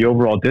with the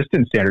overall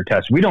distance standard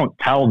test. We don't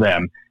tell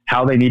them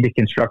how they need to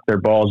construct their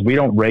balls. We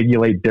don't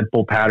regulate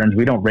dimple patterns.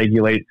 We don't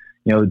regulate,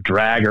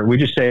 drag, or we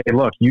just say, hey,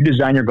 look, you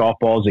design your golf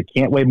balls. It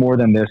can't weigh more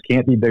than this,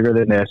 can't be bigger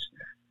than this.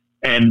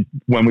 And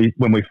when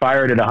we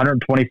fire it at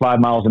 125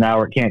 miles an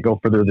hour, it can't go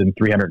further than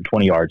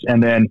 320 yards.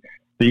 And then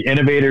the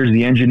innovators,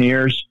 the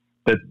engineers,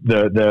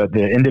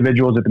 the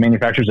individuals at the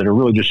manufacturers that are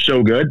really just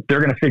so good, they're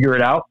going to figure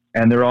it out,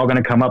 and they're all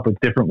going to come up with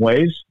different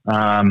ways.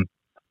 And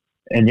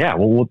yeah,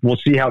 we'll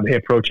see how they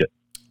approach it.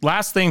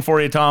 Last thing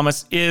for you,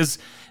 Thomas, is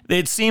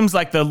it seems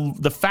like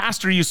the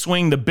faster you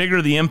swing, the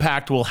bigger the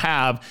impact will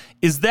have.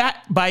 Is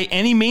that by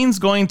any means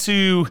going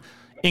to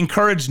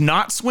encourage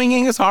not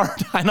swinging as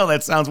hard? I know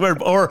that sounds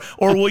weird, or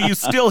will you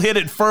still hit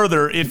it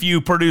further if you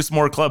produce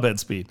more clubhead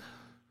speed?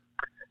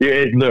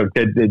 Look,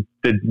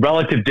 the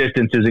relative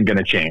distance isn't going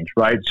to change,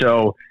 right?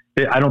 So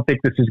I don't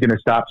think this is going to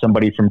stop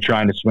somebody from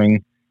trying to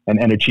swing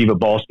and achieve a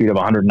ball speed of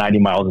 190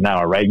 miles an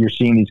hour, right? You're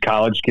seeing these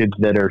college kids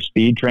that are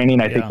speed training.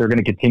 I think they're going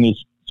to continue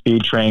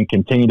speed train,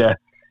 continue to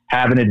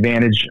have an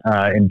advantage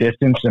in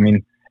distance. I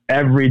mean,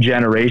 every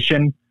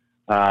generation,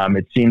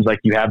 it seems like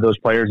you have those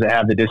players that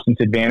have the distance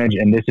advantage,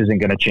 and this isn't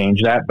going to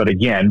change that. But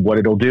again, what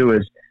it'll do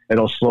is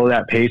it'll slow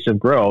that pace of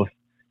growth,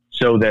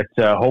 so that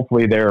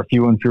hopefully there are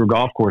fewer and fewer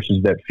golf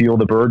courses that feel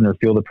the burden or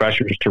feel the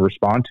pressures to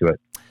respond to it.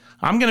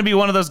 I'm going to be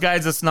one of those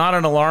guys that's not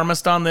an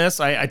alarmist on this.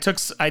 I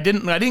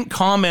didn't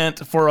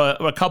comment for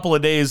a couple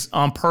of days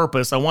on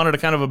purpose. I wanted to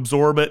kind of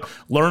absorb it,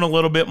 learn a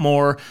little bit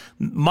more.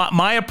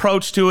 My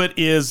approach to it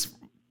is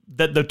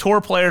that the tour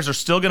players are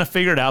still going to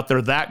figure it out.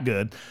 They're that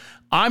good.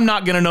 I'm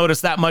not going to notice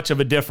that much of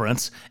a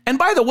difference. And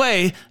by the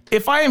way,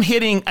 if I am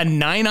hitting a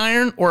 9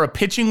 iron or a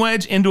pitching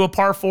wedge into a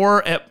par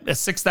 4 at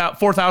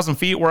 4,000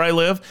 feet where I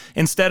live,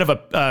 instead of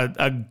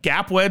a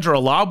gap wedge or a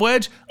lob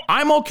wedge,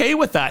 I'm okay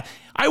with that.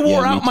 I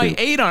wore out my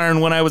 8 iron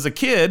when I was a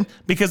kid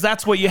because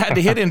that's what you had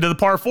to hit into the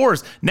par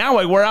 4s. Now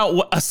I wear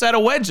out a set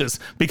of wedges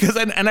because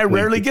I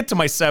rarely get to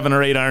my 7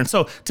 or 8 iron.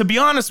 So to be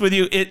honest with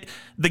you,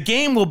 the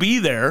game will be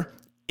there.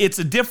 It's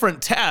a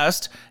different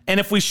test, and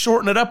if we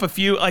shorten it up a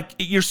few,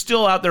 you're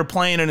still out there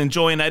playing and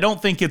enjoying. I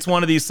don't think it's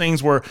one of these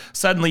things where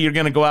suddenly you're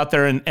going to go out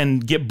there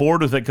and get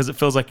bored with it because it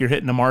feels like you're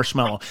hitting a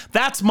marshmallow.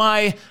 That's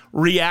my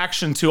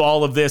reaction to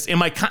all of this.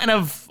 Am I kind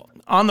of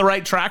on the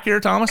right track here,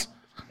 Thomas?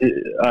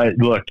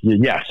 Look,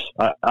 yes,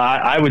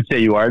 I would say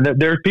you are.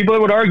 There are people that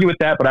would argue with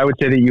that, but I would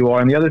say that you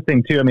are. And the other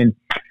thing too, I mean,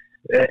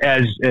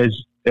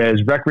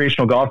 as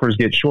recreational golfers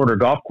get shorter,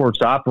 golf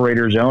course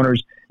operators,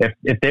 owners,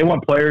 if they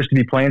want players to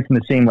be playing from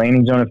the same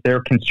landing zone, if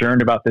they're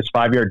concerned about this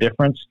 5-yard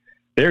difference,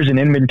 there's an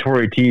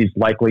inventory of tees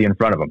likely in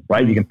front of them,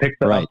 right? You can pick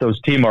up those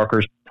tee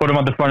markers, put them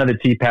on the front of the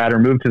tee pad, or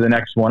move to the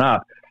next one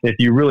up if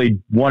you really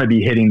want to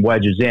be hitting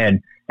wedges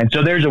in. And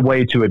so there's a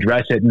way to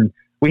address it. And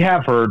we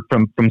have heard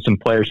from some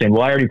players saying,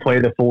 well, I already play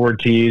the forward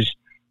tees.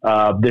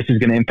 This is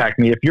going to impact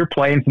me. If you're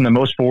playing from the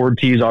most forward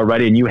tees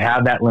already and you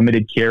have that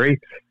limited carry,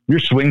 your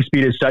swing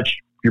speed is such,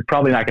 you're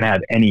probably not going to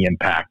have any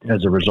impact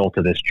as a result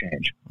of this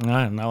change.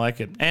 I like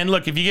it. And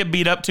look, if you get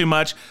beat up too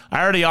much, I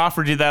already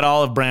offered you that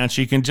olive branch.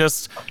 You can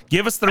just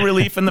give us the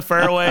relief in the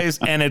fairways,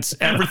 and it's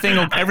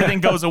everything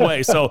goes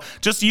away. So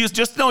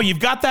just know you've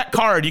got that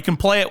card. You can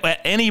play it at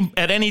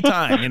any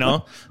time, you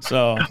know.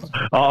 So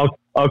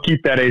I'll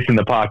keep that ace in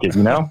the pocket,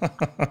 you know.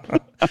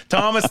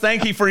 Thomas,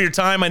 thank you for your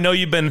time. I know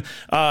you've been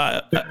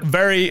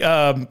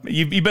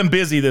you've been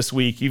busy this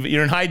week.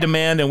 You're in high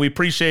demand, and we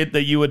appreciate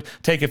that you would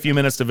take a few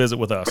minutes to visit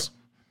with us.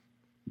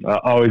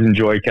 Always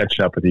enjoy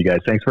catching up with you guys.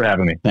 Thanks for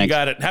having me. You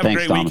got it. Have a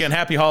great weekend.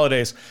 Happy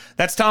holidays.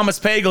 That's Thomas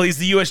Pagel. He's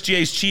the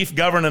USGA's Chief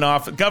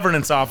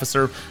Governance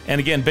Officer.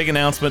 And again, big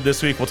announcement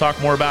this week. We'll talk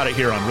more about it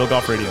here on Real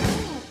Golf Radio.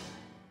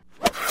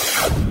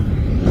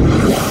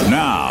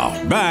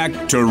 Now,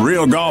 back to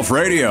Real Golf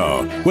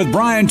Radio with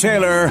Brian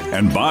Taylor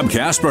and Bob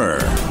Casper.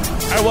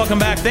 All right, welcome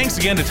back. Thanks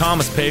again to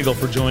Thomas Pagel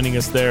for joining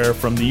us there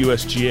from the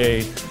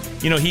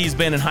USGA. You know, he's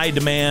been in high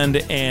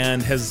demand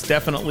and has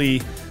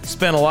definitely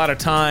spent a lot of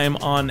time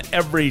on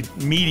every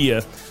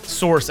media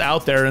source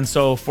out there. And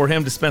so for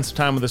him to spend some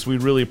time with us, we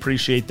really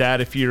appreciate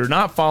that. If you're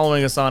not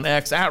following us on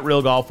X at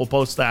Real Golf, we'll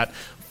post that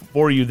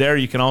for you there.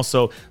 You can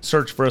also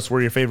search for us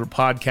where your favorite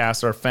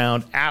podcasts are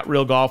found, at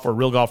Real Golf, or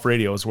Real Golf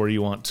Radio is where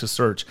you want to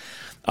search.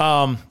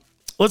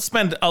 Let's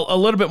spend a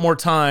little bit more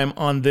time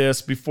on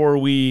this before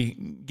we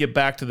get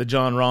back to the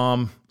Jon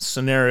Rahm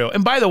scenario.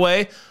 And by the way,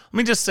 let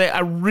me just say, I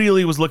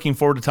really was looking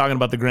forward to talking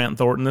about the Grant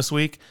Thornton this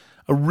week.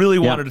 I really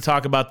wanted to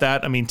talk about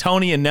that. I mean,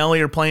 Tony and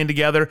Nelly are playing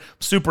together.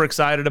 Super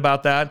excited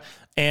about that.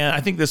 And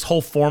I think this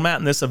whole format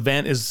and this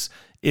event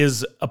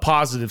is a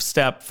positive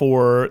step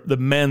for the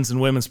men's and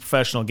women's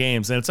professional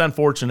games. And it's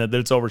unfortunate that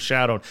it's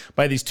overshadowed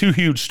by these two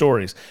huge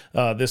stories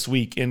this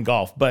week in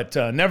golf. But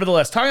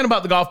nevertheless, talking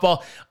about the golf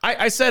ball,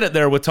 I said it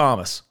there with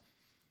Thomas.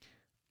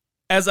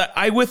 As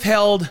I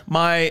withheld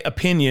my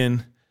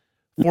opinion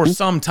for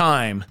some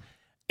time,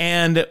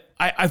 and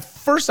I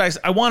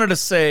wanted to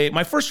say,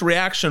 my first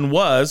reaction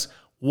was,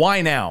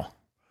 why now?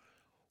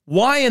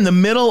 Why in the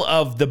middle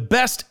of the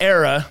best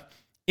era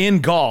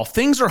in golf?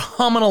 Things are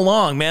humming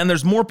along, man.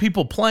 There's more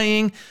people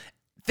playing.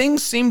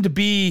 Things seem to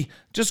be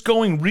just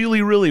going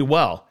really, really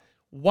well.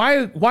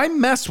 Why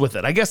mess with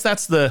it? I guess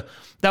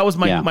that was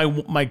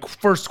my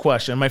first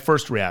question, my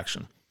first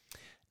reaction.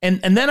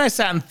 And then I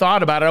sat and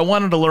thought about it. I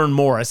wanted to learn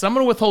more. I said, I'm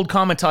going to withhold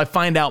comment until I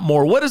find out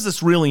more. What does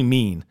this really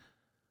mean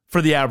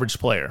for the average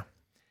player?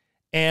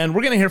 And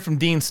we're going to hear from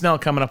Dean Snell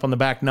coming up on the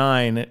back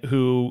nine,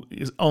 who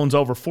owns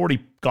over 40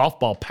 golf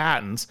ball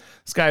patents.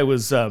 This guy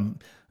was a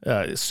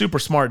super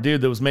smart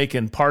dude that was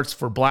making parts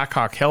for Black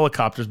Hawk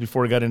helicopters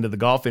before he got into the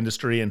golf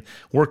industry, and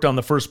worked on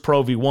the first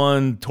Pro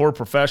V1, tour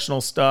professional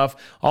stuff,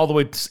 all the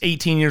way to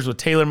 18 years with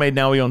TaylorMade.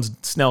 Now he owns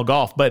Snell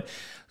Golf. But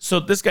so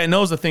this guy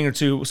knows a thing or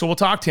two, so we'll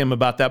talk to him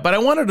about that. But I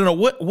wanted to know,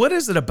 what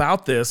is it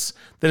about this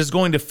that is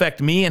going to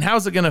affect me, and how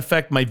is it going to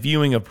affect my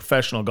viewing of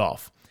professional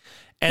golf?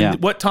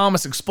 And what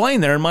Thomas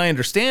explained there, and my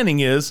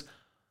understanding is,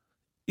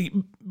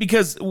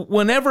 because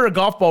whenever a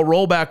golf ball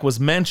rollback was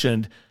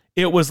mentioned,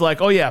 it was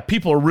like, oh yeah,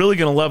 people are really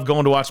going to love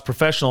going to watch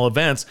professional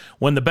events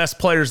when the best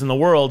players in the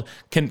world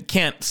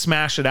can't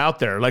smash it out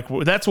there. Like,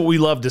 that's what we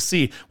love to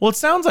see. Well, it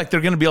sounds like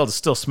they're going to be able to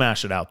still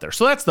smash it out there.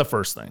 So that's the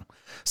first thing.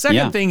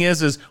 Second thing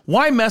is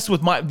why mess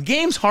with the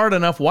game's hard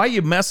enough? Why are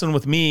you messing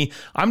with me?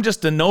 I'm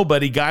just a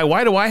nobody guy.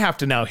 Why do I have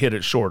to now hit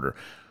it shorter?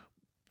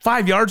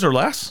 5 yards or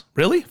less?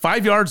 Really?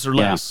 5 yards or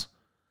less?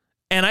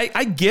 And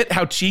I get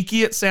how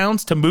cheeky it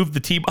sounds to move the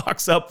tee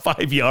box up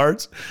 5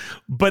 yards,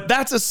 but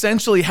that's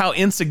essentially how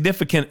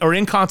insignificant or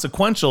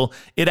inconsequential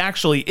it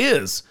actually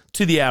is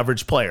to the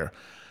average player.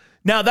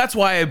 Now, that's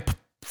why I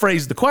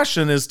phrased the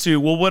question as to,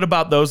 well, what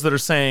about those that are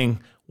saying,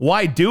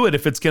 why do it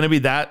if it's going to be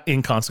that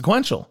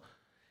inconsequential?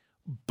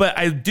 But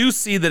I do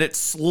see that it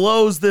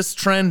slows this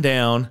trend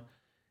down,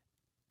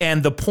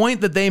 and the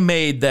point that they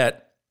made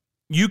that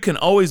you can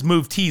always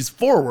move tees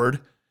forward,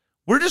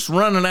 we're just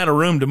running out of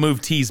room to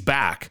move tees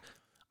back.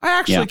 I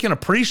actually can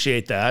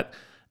appreciate that.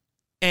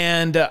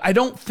 And I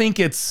don't think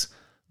it's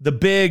the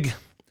big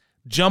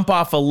jump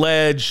off a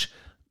ledge,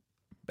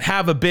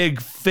 have a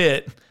big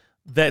fit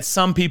that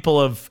some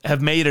people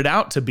have made it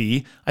out to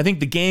be. I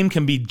think the game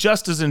can be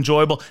just as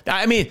enjoyable.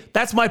 I mean,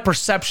 that's my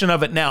perception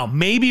of it now.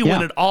 Maybe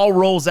when it all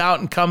rolls out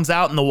and comes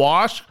out in the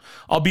wash,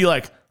 I'll be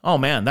like, oh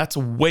man, that's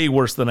way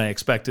worse than I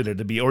expected it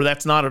to be, or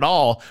that's not at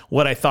all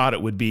what I thought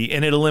it would be,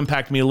 and it'll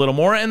impact me a little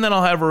more, and then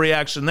I'll have a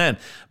reaction then.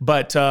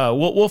 But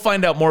we'll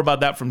find out more about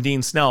that from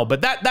Dean Snell.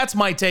 But that's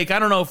my take. I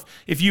don't know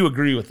if you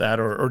agree with that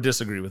or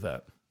disagree with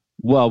that.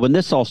 Well, when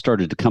this all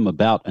started to come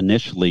about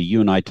initially,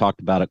 you and I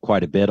talked about it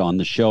quite a bit on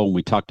the show, and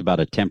we talked about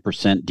a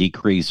 10%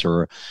 decrease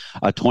or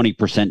a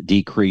 20%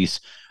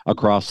 decrease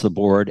across the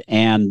board.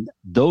 And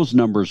those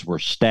numbers were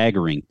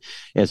staggering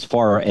as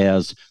far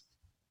as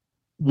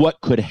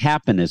what could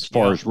happen as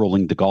far as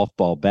rolling the golf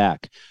ball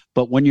back.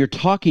 But when you're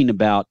talking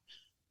about,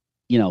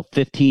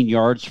 15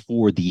 yards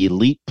for the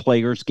elite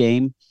players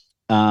game,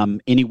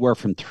 anywhere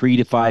from 3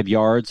 to 5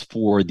 yards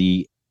for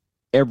the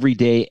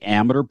everyday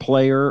amateur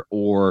player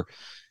or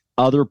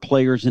other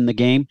players in the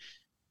game,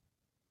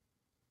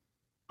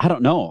 I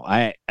don't know.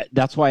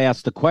 That's why I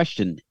asked the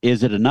question,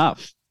 is it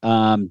enough?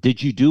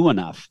 Did you do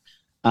enough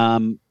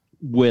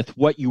with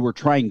what you were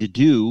trying to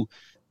do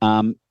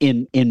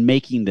in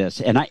making this?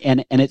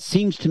 And it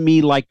seems to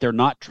me like they're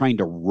not trying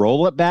to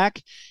roll it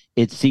back.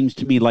 It seems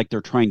to me like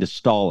they're trying to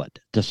stall it,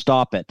 to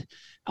stop it,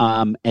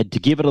 and to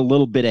give it a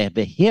little bit of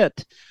a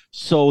hit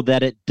so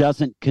that it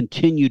doesn't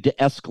continue to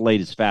escalate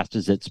as fast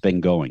as it's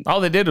been going. All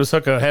they did was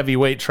hook a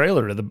heavyweight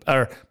trailer to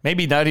or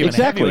maybe not even a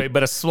heavyweight,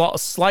 but a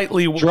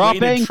slightly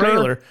weighted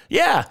trailer.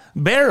 Yeah,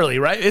 barely,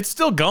 right? It's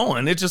still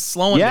going. It's just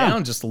slowing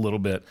down just a little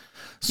bit.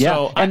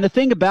 So and the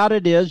thing about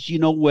it is,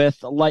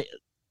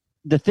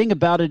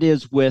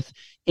 with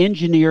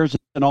engineers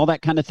and all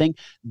that kind of thing,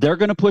 they're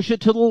going to push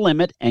it to the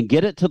limit and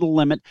get it to the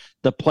limit.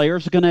 The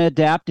players are going to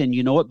adapt, and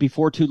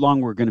before too long,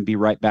 we're going to be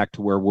right back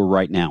to where we're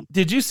right now.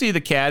 Did you see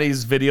the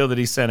caddy's video that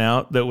he sent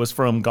out that was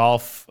from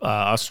Golf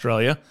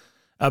Australia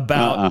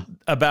about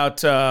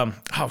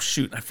oh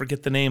shoot, I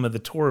forget the name of the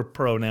tour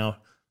pro now.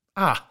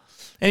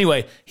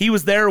 Anyway, he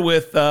was there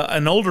with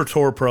an older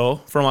tour pro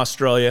from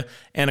Australia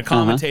and a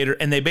commentator,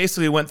 and they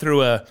basically went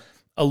through a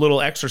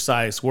little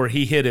exercise where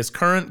he hit his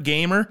current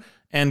gamer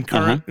and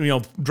current,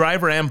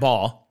 driver and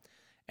ball.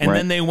 And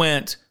then they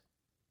went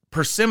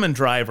persimmon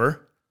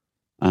driver.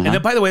 And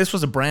then, by the way, this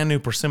was a brand new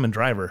persimmon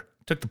driver.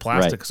 Took the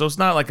plastic. So it's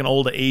not like an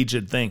old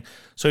aged thing.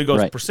 So he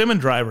goes persimmon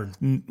driver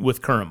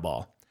with current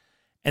ball.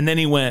 And then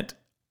he went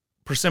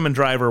persimmon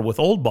driver with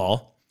old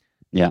ball.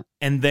 Yeah.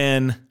 And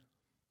then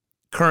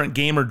current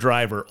gamer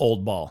driver,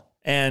 old ball.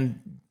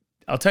 And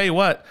I'll tell you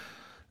what,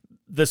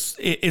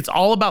 it's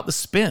all about the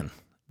spin.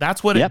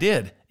 That's what it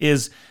did.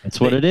 That's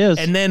what it is.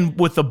 And then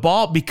with the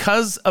ball,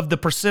 because of the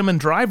persimmon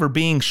driver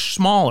being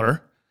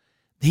smaller,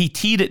 he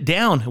teed it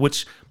down,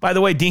 which, by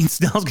the way, Dean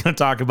Snell's going to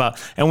talk about.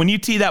 And when you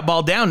tee that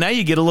ball down, now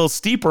you get a little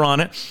steeper on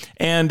it.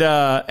 And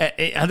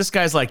this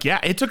guy's like,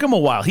 it took him a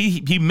while.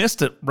 He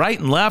missed it right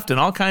and left and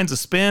all kinds of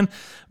spin.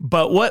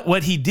 But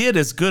what he did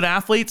as good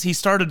athletes, he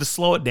started to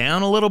slow it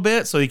down a little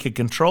bit so he could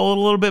control it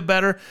a little bit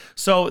better.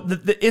 So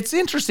it's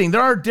interesting.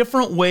 There are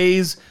different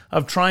ways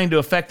of trying to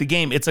affect the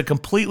game. It's a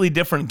completely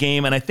different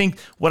game. And I think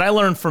what I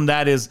learned from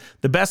that is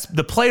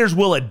the players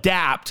will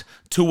adapt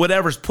to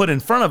whatever's put in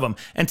front of them.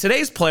 And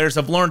today's players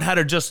have learned how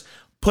to just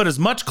put as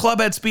much club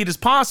head speed as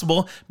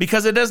possible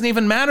because it doesn't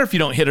even matter if you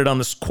don't hit it on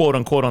the quote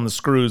unquote on the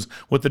screws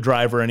with the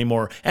driver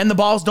anymore. And the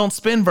balls don't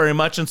spin very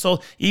much. And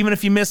so even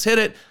if you mishit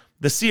it,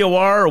 the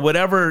COR or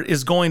whatever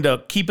is going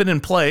to keep it in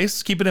play,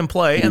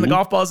 and the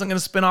golf ball isn't going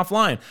to spin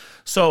offline.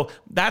 So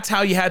that's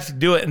how you had to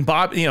do it. And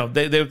Bob,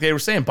 they were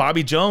saying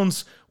Bobby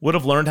Jones would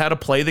have learned how to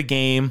play the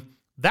game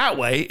that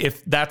way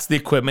if that's the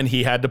equipment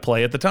he had to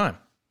play at the time.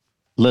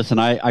 Listen,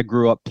 I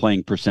grew up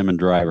playing persimmon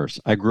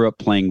drivers. I grew up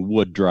playing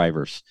wood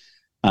drivers,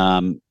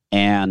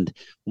 and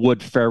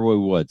wood fairway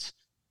woods.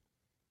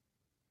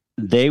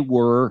 They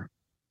were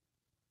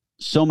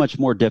so much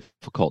more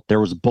difficult.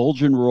 There was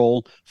bulge and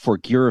roll for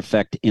gear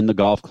effect in the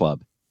golf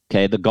club.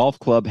 Okay, the golf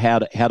club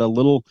had a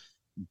little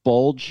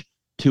bulge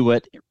to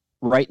it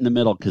right in the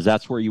middle because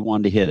that's where you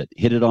wanted to hit it.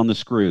 Hit it on the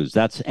screws.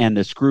 And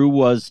the screw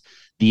was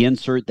the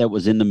insert that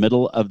was in the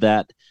middle of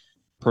that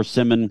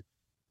persimmon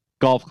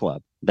golf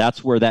club.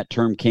 That's where that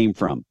term came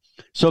from.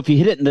 So if you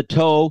hit it in the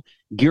toe,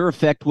 gear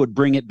effect would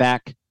bring it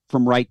back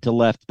from right to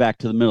left, back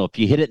to the middle. If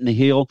you hit it in the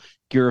heel,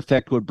 gear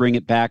effect would bring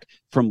it back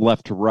from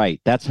left to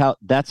right. That's how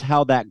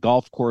that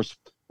golf course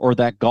or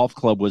that golf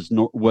club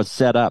was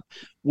set up.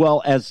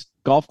 Well, as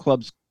golf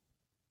clubs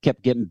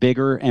kept getting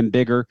bigger and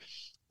bigger,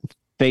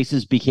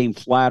 faces became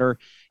flatter,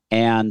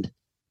 and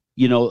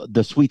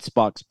the sweet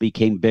spots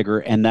became bigger,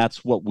 and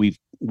that's what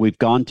we've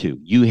gone to.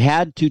 You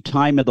had to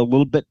time it a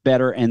little bit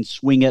better and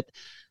swing it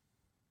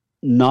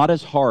not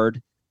as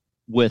hard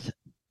with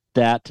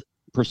that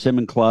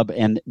persimmon club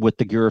and with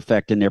the gear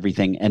effect and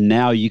everything. And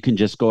now you can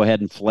just go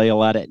ahead and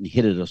flail at it and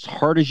hit it as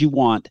hard as you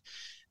want,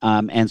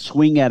 and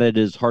swing at it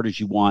as hard as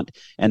you want.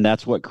 And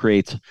that's what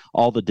creates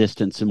all the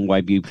distance and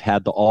why we've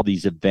had all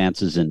these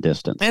advances in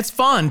distance. It's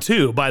fun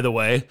too, by the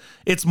way.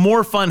 It's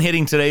more fun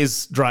hitting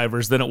today's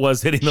drivers than it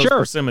was hitting those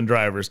persimmon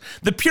drivers.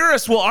 The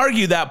purists will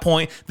argue that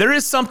point. There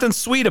is something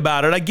sweet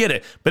about it. I get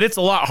it, but it's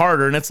a lot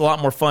harder and it's a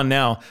lot more fun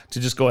now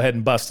to just go ahead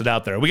and bust it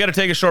out there. We got to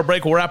take a short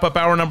break. We'll wrap up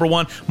hour number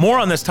 1. More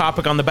on this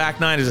topic on the back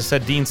nine. As I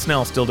said, Dean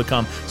Snell still to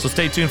come. So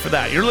stay tuned for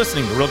that. You're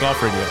listening to Real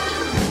Golf Radio.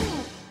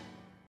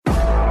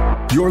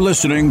 You're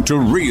listening to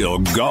Real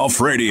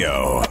Golf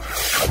Radio.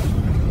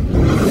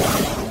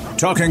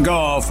 Talking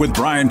Golf with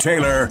Brian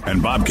Taylor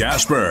and Bob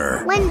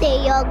Casper. One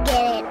day you'll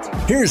get it.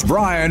 Here's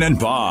Brian and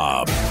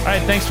Bob. All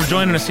right, thanks for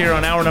joining us here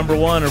on hour number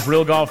 1 of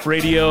Real Golf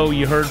Radio.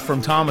 You heard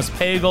from Thomas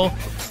Pagel,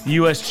 the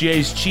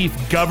USGA's chief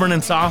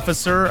governance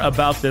officer,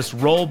 about this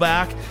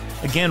rollback.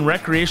 Again,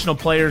 recreational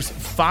players,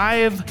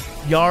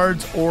 5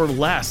 yards or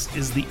less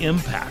is the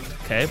impact,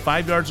 okay?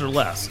 5 yards or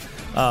less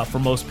for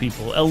most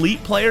people.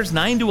 Elite players,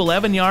 9 to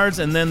 11 yards,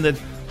 and then the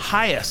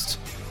highest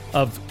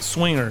of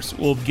swingers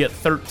will get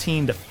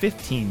 13 to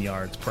 15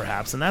 yards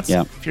perhaps. And that's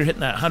if you're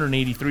hitting that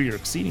 183 or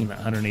exceeding that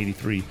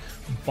 183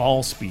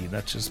 ball speed.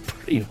 That's just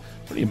pretty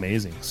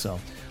amazing. So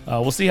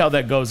we'll see how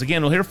that goes.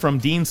 Again, we'll hear from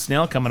Dean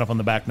Snell coming up on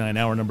the back nine,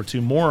 hour number 2.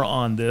 More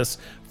on this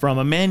from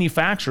a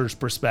manufacturer's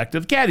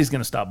perspective. Caddy's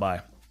going to stop by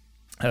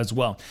as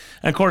well.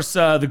 And of course,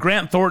 the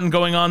Grant Thornton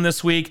going on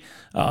this week.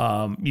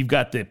 You've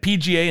got the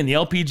PGA and the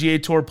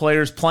LPGA Tour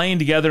players playing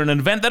together in an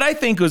event that I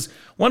think was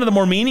one of the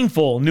more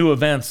meaningful new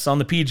events on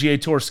the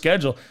PGA Tour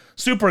schedule.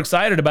 Super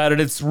excited about it.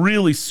 It's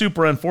really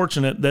super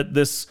unfortunate that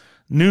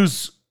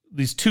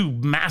these 2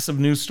 massive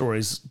news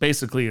stories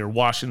basically are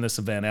washing this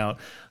event out.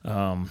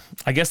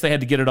 I guess they had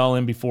to get it all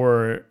in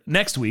before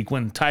next week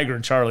when Tiger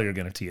and Charlie are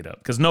going to tee it up,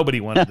 because nobody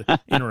wanted to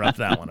interrupt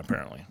that one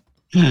apparently.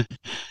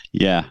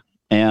 Yeah.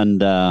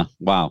 And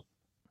wow,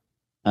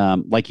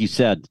 like you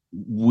said,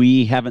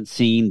 we haven't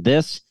seen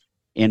this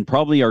in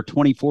probably our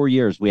 24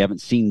 years. We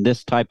haven't seen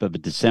this type of a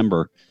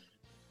December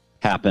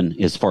happen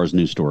as far as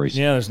news stories.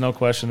 Yeah, there's no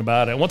question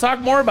about it. We'll talk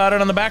more about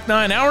it on the back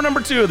nine, hour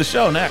number 2 of the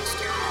show next.